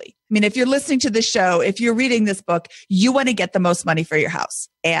 most likely. I mean, if you're listening to the show, if you're reading this book, you want to get the most money for your house.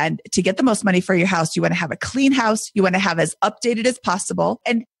 And to get the most money for your house, you want to have a clean house. You want to have as updated as possible.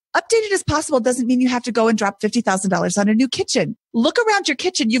 And updated as possible doesn't mean you have to go and drop $50,000 on a new kitchen. Look around your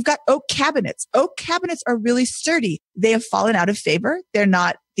kitchen. You've got oak cabinets. Oak cabinets are really sturdy. They have fallen out of favor. They're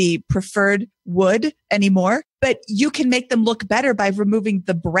not the preferred wood anymore, but you can make them look better by removing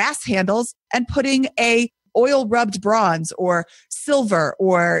the brass handles and putting a oil rubbed bronze or silver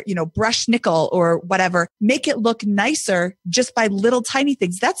or, brushed nickel or whatever. Make it look nicer just by little tiny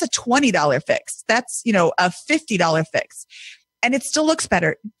things. That's a $20 fix. That's, a $50 fix. And it still looks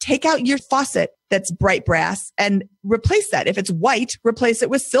better. Take out your faucet that's bright brass and replace that. If it's white, replace it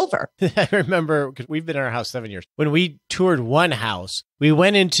with silver. I remember, because we've been in our house 7 years, when we toured one house, we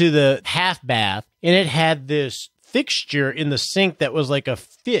went into the half bath and it had this fixture in the sink that was like a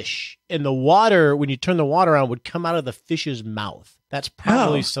fish. And the water, when you turn the water on, would come out of the fish's mouth. That's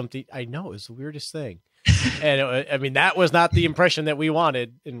probably something, I know, it's the weirdest thing. And that was not the impression that we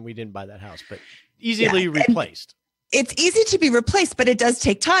wanted. And we didn't buy that house, but easily replaced. It's easy to be replaced, but it does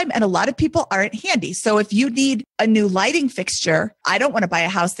take time. And a lot of people aren't handy. So if you need a new lighting fixture, I don't want to buy a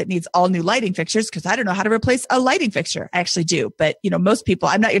house that needs all new lighting fixtures because I don't know how to replace a lighting fixture. I actually do. But, most people,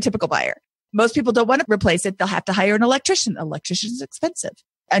 I'm not your typical buyer. Most people don't want to replace it. They'll have to hire an electrician. Electrician is expensive.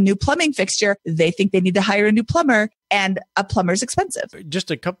 A new plumbing fixture, they think they need to hire a new plumber, and a plumber's expensive.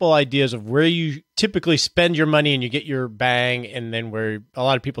 Just a couple ideas of where you typically spend your money and you get your bang, and then where a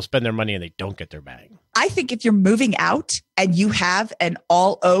lot of people spend their money and they don't get their bang. I think if you're moving out and you have an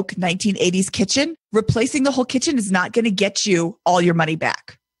all oak 1980s kitchen, replacing the whole kitchen is not going to get you all your money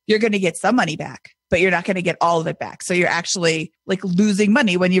back. You're going to get some money back, but you're not going to get all of it back. So you're actually like losing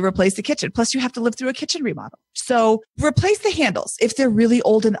money when you replace the kitchen. Plus you have to live through a kitchen remodel. So replace the handles if they're really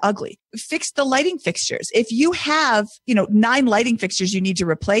old and ugly. Fix the lighting fixtures. If you have, 9 lighting fixtures you need to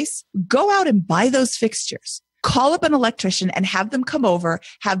replace, go out and buy those fixtures. Call up an electrician and have them come over,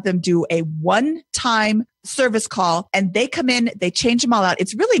 have them do a one-time service call, and they come in, they change them all out.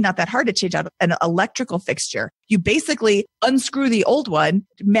 It's really not that hard to change out an electrical fixture. You basically unscrew the old one,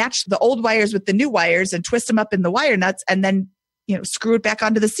 match the old wires with the new wires and twist them up in the wire nuts, and then screw it back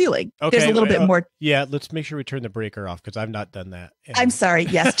onto the ceiling. Okay, there's a little bit more. Yeah, let's make sure we turn the breaker off because I've not done that. I'm sorry.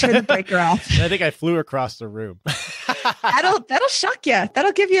 Yes, turn the breaker off. I think I flew across the room. That'll shock you.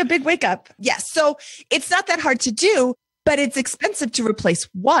 That'll give you a big wake up. Yes. So it's not that hard to do, but it's expensive to replace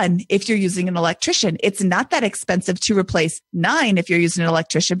 1 if you're using an electrician. It's not that expensive to replace 9 if you're using an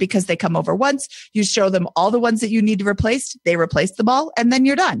electrician because they come over once, you show them all the ones that you need to replace, they replace them all, and then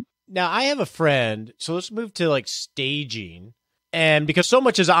you're done. Now, I have a friend, so let's move to like staging. And because so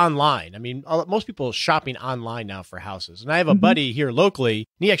much is online, I mean, most people are shopping online now for houses. And I have a buddy here locally,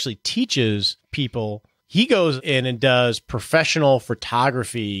 and he actually teaches people. He goes in and does professional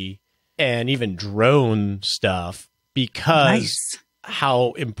photography and even drone stuff because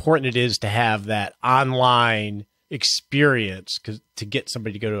how important it is to have that online experience to get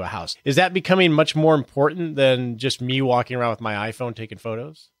somebody to go to a house. Is that becoming much more important than just me walking around with my iPhone taking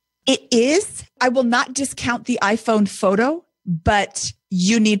photos? It is. I will not discount the iPhone photo, but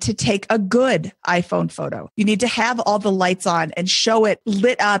you need to take a good iPhone photo. You need to have all the lights on and show it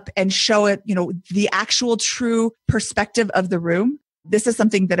lit up and show it, the actual true perspective of the room. This is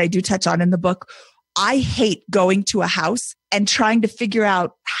something that I do touch on in the book. I hate going to a house and trying to figure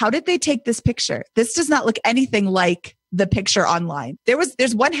out, how did they take this picture? This does not look anything like the picture online.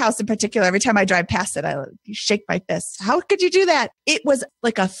 There's one house in particular, every time I drive past it, I shake my fist. How could you do that? It was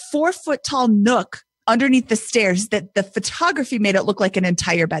like a 4-foot tall nook underneath the stairs that the photography made it look like an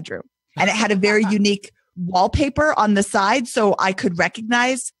entire bedroom. And it had a very unique wallpaper on the side, so I could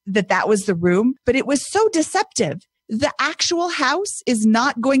recognize that was the room, but it was so deceptive. The actual house is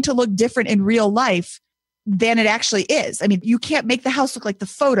not going to look different in real life than it actually is. I mean, you can't make the house look like the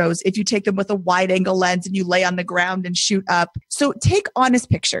photos if you take them with a wide angle lens and you lay on the ground and shoot up. So take honest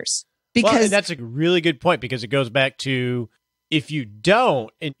pictures. Because that's a really good point, because it goes back to, if you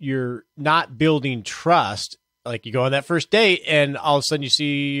don't and you're not building trust, like you go on that first date and all of a sudden you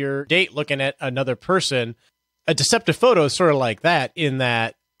see your date looking at another person, a deceptive photo is sort of like that, in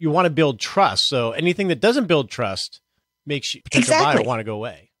that you want to build trust. So anything that doesn't build trust makes you potential buyer want to go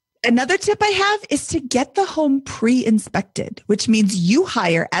away. Another tip I have is to get the home pre-inspected, which means you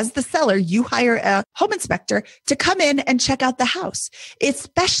hire, as the seller, you hire a home inspector to come in and check out the house,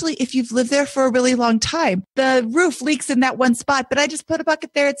 especially if you've lived there for a really long time. The roof leaks in that one spot, but I just put a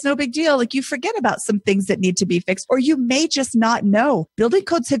bucket there. It's no big deal. Like, you forget about some things that need to be fixed, or you may just not know. Building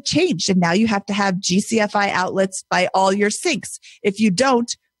codes have changed, and now you have to have GCFI outlets by all your sinks. If you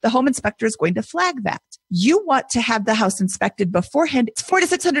don't, the home inspector is going to flag that. You want to have the house inspected beforehand. It's $400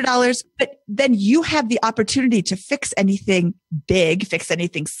 to $600, but then you have the opportunity to fix anything big, fix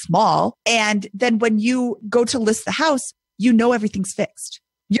anything small. And then when you go to list the house, you know everything's fixed.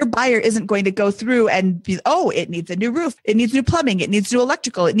 Your buyer isn't going to go through and be, it needs a new roof, it needs new plumbing, it needs new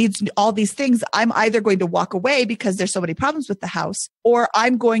electrical, it needs all these things. I'm either going to walk away because there's so many problems with the house, or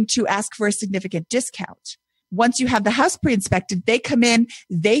I'm going to ask for a significant discount. Once you have the house pre-inspected, they come in,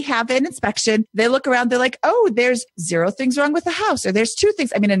 they have an inspection, they look around, they're like, there's 0 things wrong with the house, or there's 2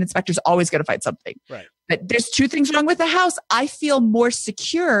 things. I mean, an inspector's always going to find something, right? But there's 2 things wrong with the house. I feel more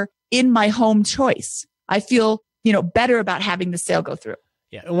secure in my home choice. I feel, better about having the sale go through.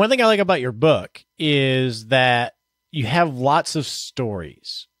 Yeah. And one thing I like about your book is that you have lots of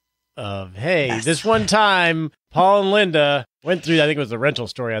stories of, hey, this one time Paul and Linda went through, I think it was the rental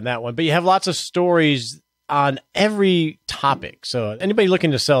story on that one, but you have lots of stories on every topic. So anybody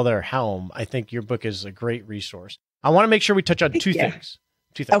looking to sell their home, I think your book is a great resource. I want to make sure we touch on two things.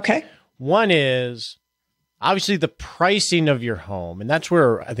 Okay. One is obviously the pricing of your home. And that's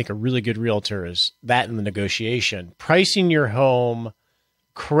where I think a really good realtor is, that in the negotiation. Pricing your home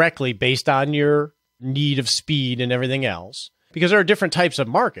correctly based on your need of speed and everything else. Because there are different types of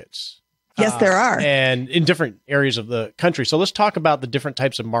markets. Yes, there are. And in different areas of the country. So let's talk about the different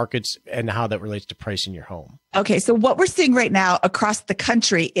types of markets and how that relates to pricing your home. Okay. So what we're seeing right now across the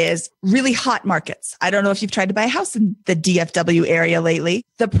country is really hot markets. I don't know if you've tried to buy a house in the DFW area lately.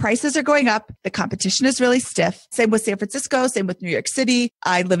 The prices are going up. The competition is really stiff. Same with San Francisco, same with New York City.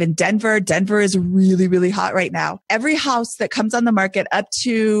 I live in Denver. Denver is really, really hot right now. Every house that comes on the market up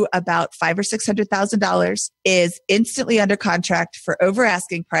to about $500,000 or $600,000 is instantly under contract for over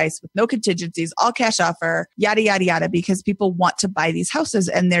asking price with no contingencies, all cash offer, yada, yada, yada, because people want to buy these houses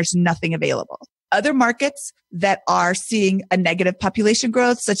and there's nothing available. Other markets that are seeing a negative population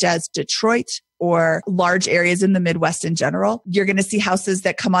growth, such as Detroit or large areas in the Midwest in general, you're going to see houses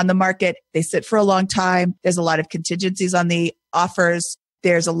that come on the market. They sit for a long time. There's a lot of contingencies on the offers.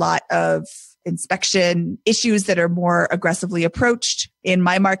 There's a lot of inspection issues that are more aggressively approached. In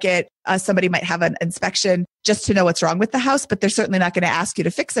my market, somebody might have an inspection just to know what's wrong with the house, but they're certainly not going to ask you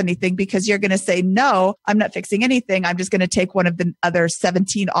to fix anything because you're going to say, no, I'm not fixing anything. I'm just going to take one of the other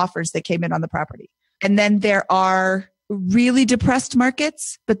 17 offers that came in on the property. And then there are really depressed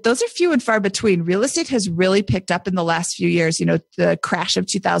markets, but those are few and far between. Real estate has really picked up in the last few years. The crash of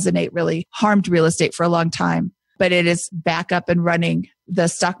 2008 really harmed real estate for a long time, but it is back up and running. The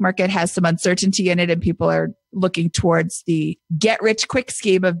stock market has some uncertainty in it, and people are looking towards the get rich quick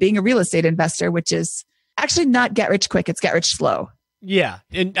scheme of being a real estate investor, which is actually not get rich quick. It's get rich slow. Yeah.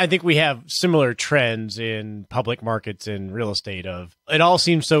 And I think we have similar trends in public markets and real estate of it all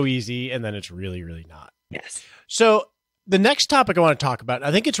seems so easy and then it's really, really not. Yes. So the next topic I want to talk about,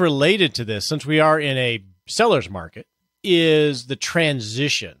 I think it's related to this since we are in a seller's market, is the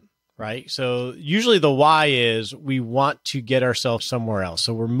transition, right? So usually the why is we want to get ourselves somewhere else.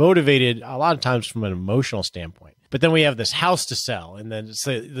 So we're motivated a lot of times from an emotional standpoint. But then we have this house to sell. And then it's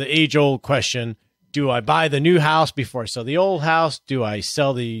the age-old question, do I buy the new house before I sell the old house? Do I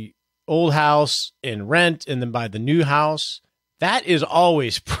sell the old house and rent and then buy the new house? That is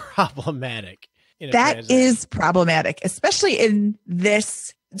always problematic. That is problematic, especially in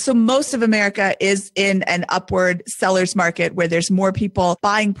this. So most of America is in an upward seller's market where there's more people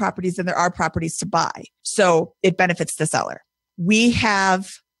buying properties than there are properties to buy. So it benefits the seller. We have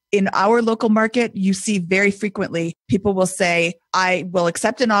in our local market, you see very frequently, people will say, I will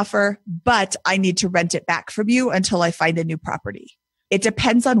accept an offer, but I need to rent it back from you until I find a new property. It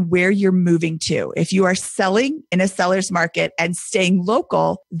depends on where you're moving to. If you are selling in a seller's market and staying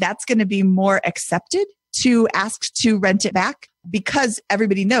local, that's going to be more accepted to ask to rent it back because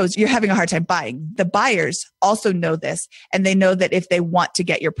everybody knows you're having a hard time buying. The buyers also know this, and they know that if they want to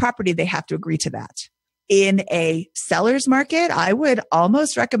get your property, they have to agree to that. In a seller's market, I would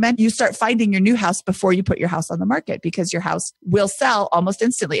almost recommend you start finding your new house before you put your house on the market because your house will sell almost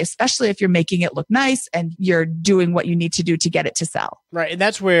instantly, especially if you're making it look nice and you're doing what you need to do to get it to sell. Right. And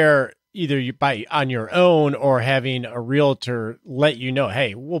that's where either you buy on your own or having a realtor let you know,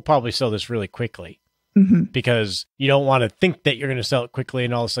 hey, we'll probably sell this really quickly because you don't want to think that you're going to sell it quickly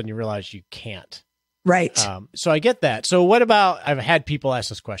and all of a sudden you realize you can't. Right. So I get that. So what about, I've had people ask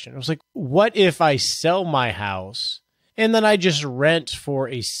this question. I was like, what if I sell my house and then I just rent for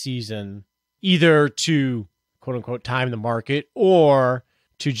a season, either to quote unquote time the market or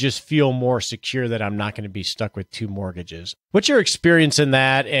to just feel more secure that I'm not going to be stuck with two mortgages? What's your experience in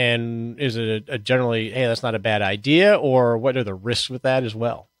that? And is it a generally, hey, that's not a bad idea? Or what are the risks with that as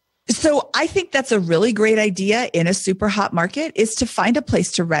well? So I think that's a really great idea in a super hot market is to find a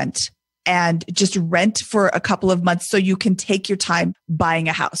place to rent. And just rent for a couple of months so you can take your time buying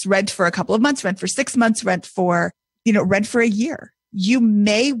a house. Rent for a couple of months, rent for 6 months, rent for a year. You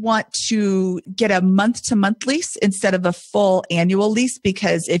may want to get a month-to-month lease instead of a full annual lease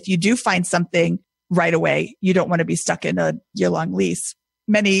because if you do find something right away, you don't want to be stuck in a year-long lease.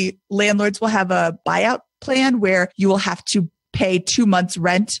 Many landlords will have a buyout plan where you will have to pay 2 months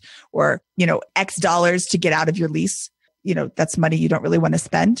rent or, X dollars to get out of your lease. That's money you don't really want to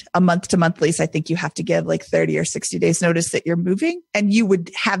spend. A month-to-month lease, I think you have to give like 30 or 60 days notice that you're moving. And you would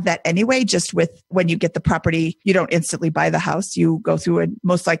have that anyway, just with when you get the property, you don't instantly buy the house. You go through and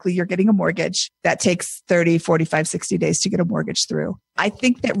most likely you're getting a mortgage. That takes 30, 45, 60 days to get a mortgage through. I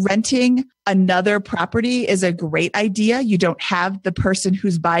think that renting another property is a great idea. You don't have the person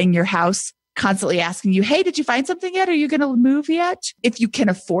who's buying your house constantly asking you, hey, did you find something yet? Are you going to move yet? If you can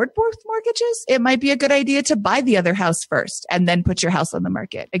afford both mortgages, it might be a good idea to buy the other house first and then put your house on the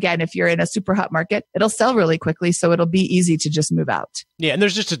market. Again, if you're in a super hot market, it'll sell really quickly. So it'll be easy to just move out. Yeah. And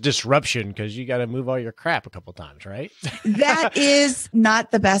there's just a disruption because you got to move all your crap a couple times, right? That is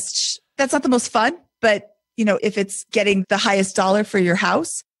not the best. That's not the most fun. But, if it's getting the highest dollar for your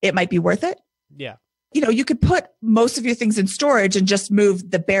house, it might be worth it. Yeah. You could put most of your things in storage and just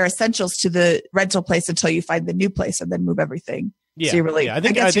move the bare essentials to the rental place until you find the new place and then move everything. Yeah. So you're really, I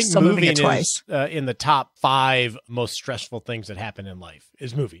think you're still moving it twice. Is in the top 5 most stressful things that happen in life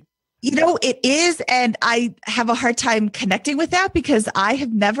is moving. It is. And I have a hard time connecting with that because I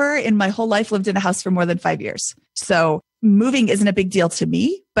have never in my whole life lived in a house for more than 5 years. So moving isn't a big deal to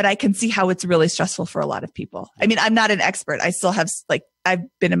me, but I can see how it's really stressful for a lot of people. I mean, I'm not an expert. I still have I've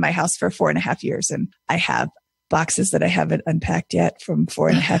been in my house for 4.5 years and I have boxes that I haven't unpacked yet from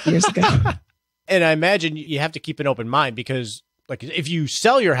 4.5 years ago. And I imagine you have to keep an open mind because if you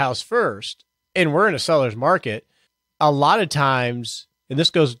sell your house first and we're in a seller's market, a lot of times, and this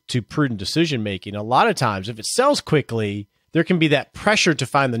goes to prudent decision making, a lot of times if it sells quickly, there can be that pressure to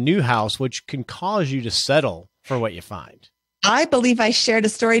find the new house, which can cause you to settle for what you find. I believe I shared a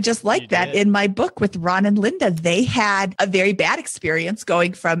story just like that in my book with Ron and Linda. They had a very bad experience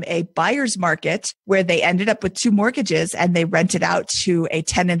going from a buyer's market where they ended up with 2 mortgages and they rented out to a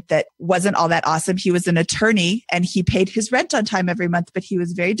tenant that wasn't all that awesome. He was an attorney and he paid his rent on time every month, but he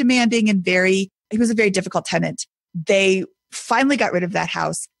was very demanding and he was a very difficult tenant. They finally got rid of that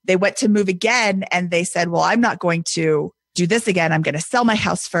house. They went to move again and they said, well, I'm not going to do this again. I'm going to sell my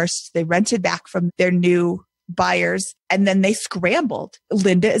house first. They rented back from their new buyers, and then they scrambled.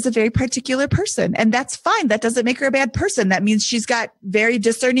 Linda is a very particular person, and that's fine. That doesn't make her a bad person. That means she's got very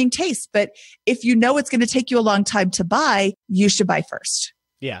discerning taste. But if you know it's going to take you a long time to buy, you should buy first.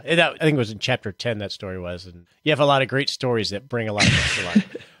 Yeah, I think it was in chapter 10 that story was. And you have a lot of great stories that bring a lot of us to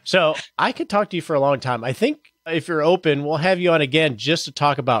life. So I could talk to you for a long time. I think if you're open, we'll have you on again just to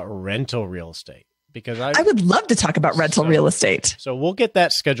talk about rental real estate. Because I would love to talk about rental real estate. So we'll get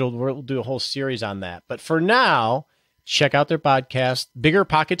that scheduled. We'll do a whole series on that. But for now, check out their podcast, Bigger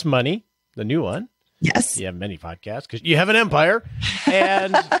Pockets Money, the new one. Yes. You have many podcasts because you have an empire.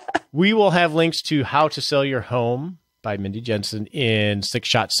 And we will have links to How to Sell Your Home by Mindy Jensen in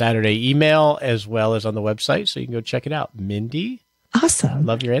 6-Shot Saturday email, as well as on the website. So you can go check it out. Mindy. Awesome.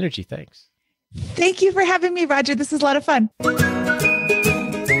 Love your energy. Thanks. Thank you for having me, Roger. This is a lot of fun.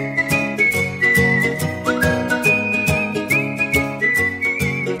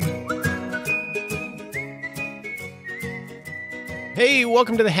 Hey,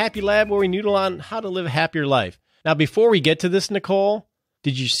 welcome to the Happy Lab, where we noodle on how to live a happier life. Now, before we get to this, Nicole,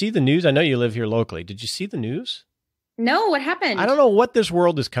 did you see the news? I know you live here locally. Did you see the news? No, what happened? I don't know what this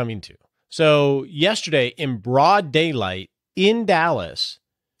world is coming to. So yesterday, in broad daylight in Dallas,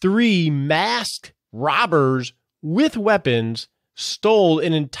 3 masked robbers with weapons stole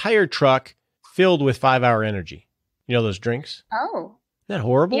an entire truck filled with 5-Hour Energy. You know those drinks? Oh. Isn't that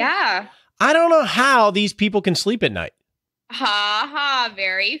horrible? Yeah. I don't know how these people can sleep at night. Ha ha,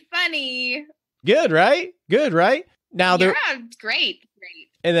 very funny. Good, right? Good, right? Now yeah, great.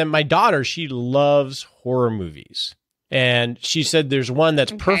 And then my daughter, she loves horror movies. And she said there's one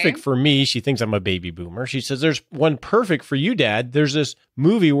that's perfect for me. She thinks I'm a baby boomer. She says there's one perfect for you, Dad. There's this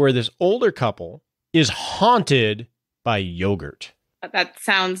movie where this older couple is haunted by yogurt. That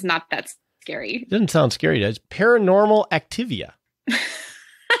sounds not that scary. It doesn't sound scary. It's Paranormal Activia.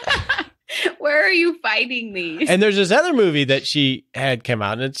 Where are you finding these? And there's this other movie that she had come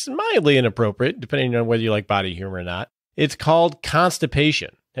out, and it's mildly inappropriate, depending on whether you like body humor or not. It's called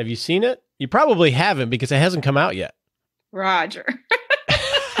Constipation. Have you seen it? You probably haven't because it hasn't come out yet. Roger.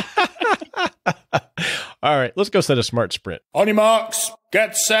 All right, let's go set a smart sprint. On your marks,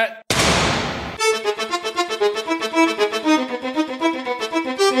 get set.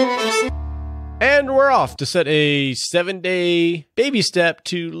 And we're off to set a 7-day baby step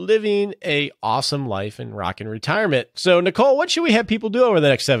to living a awesome life in rockin' retirement. So, Nicole, what should we have people do over the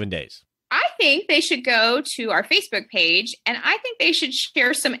next 7 days? I think they should go to our Facebook page, and I think they should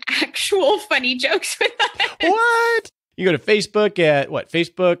share some actual funny jokes with us. What? You go to Facebook at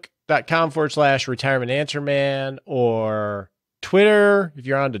facebook.com/retirement answer man, or Twitter, if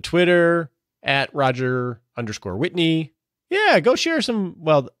you're on to Twitter, at Roger_Whitney. Yeah, go share some,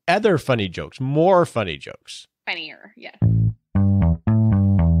 other funny jokes, more funny jokes. Funnier, yes.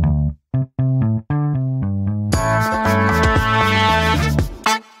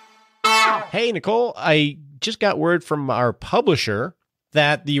 Hey, Nicole, I just got word from our publisher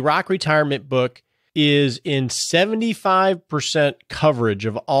that the Rock Retirement book is in 75% coverage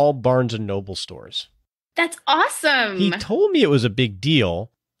of all Barnes & Noble stores. That's awesome. He told me it was a big deal.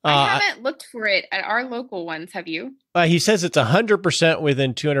 I haven't looked for it at our local ones. Have you? He says it's 100%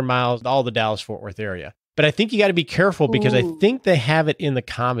 within 200 miles, all the Dallas-Fort Worth area. But I think you got to be careful because I think they have it in the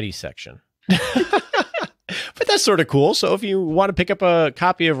comedy section. But that's sort of cool. So if you want to pick up a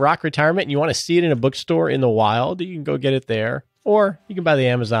copy of Rock Retirement and you want to see it in a bookstore in the wild, you can go get it there. Or you can buy the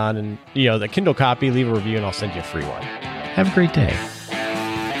Amazon and, the Kindle copy, leave a review, and I'll send you a free one. Have a great day.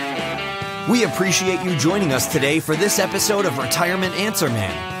 We appreciate you joining us today for this episode of Retirement Answer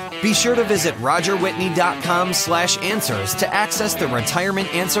Man. Be sure to visit rogerwhitney.com/answers to access the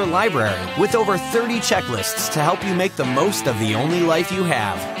Retirement Answer Library with over 30 checklists to help you make the most of the only life you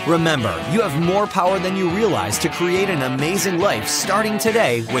have. Remember, you have more power than you realize to create an amazing life starting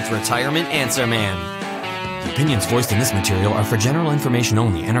today with Retirement Answer Man. The opinions voiced in this material are for general information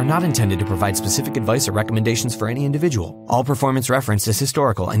only and are not intended to provide specific advice or recommendations for any individual. All performance referenced is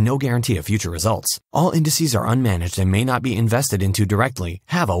historical and no guarantee of future results. All indices are unmanaged and may not be invested into directly.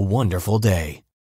 Have a wonderful day.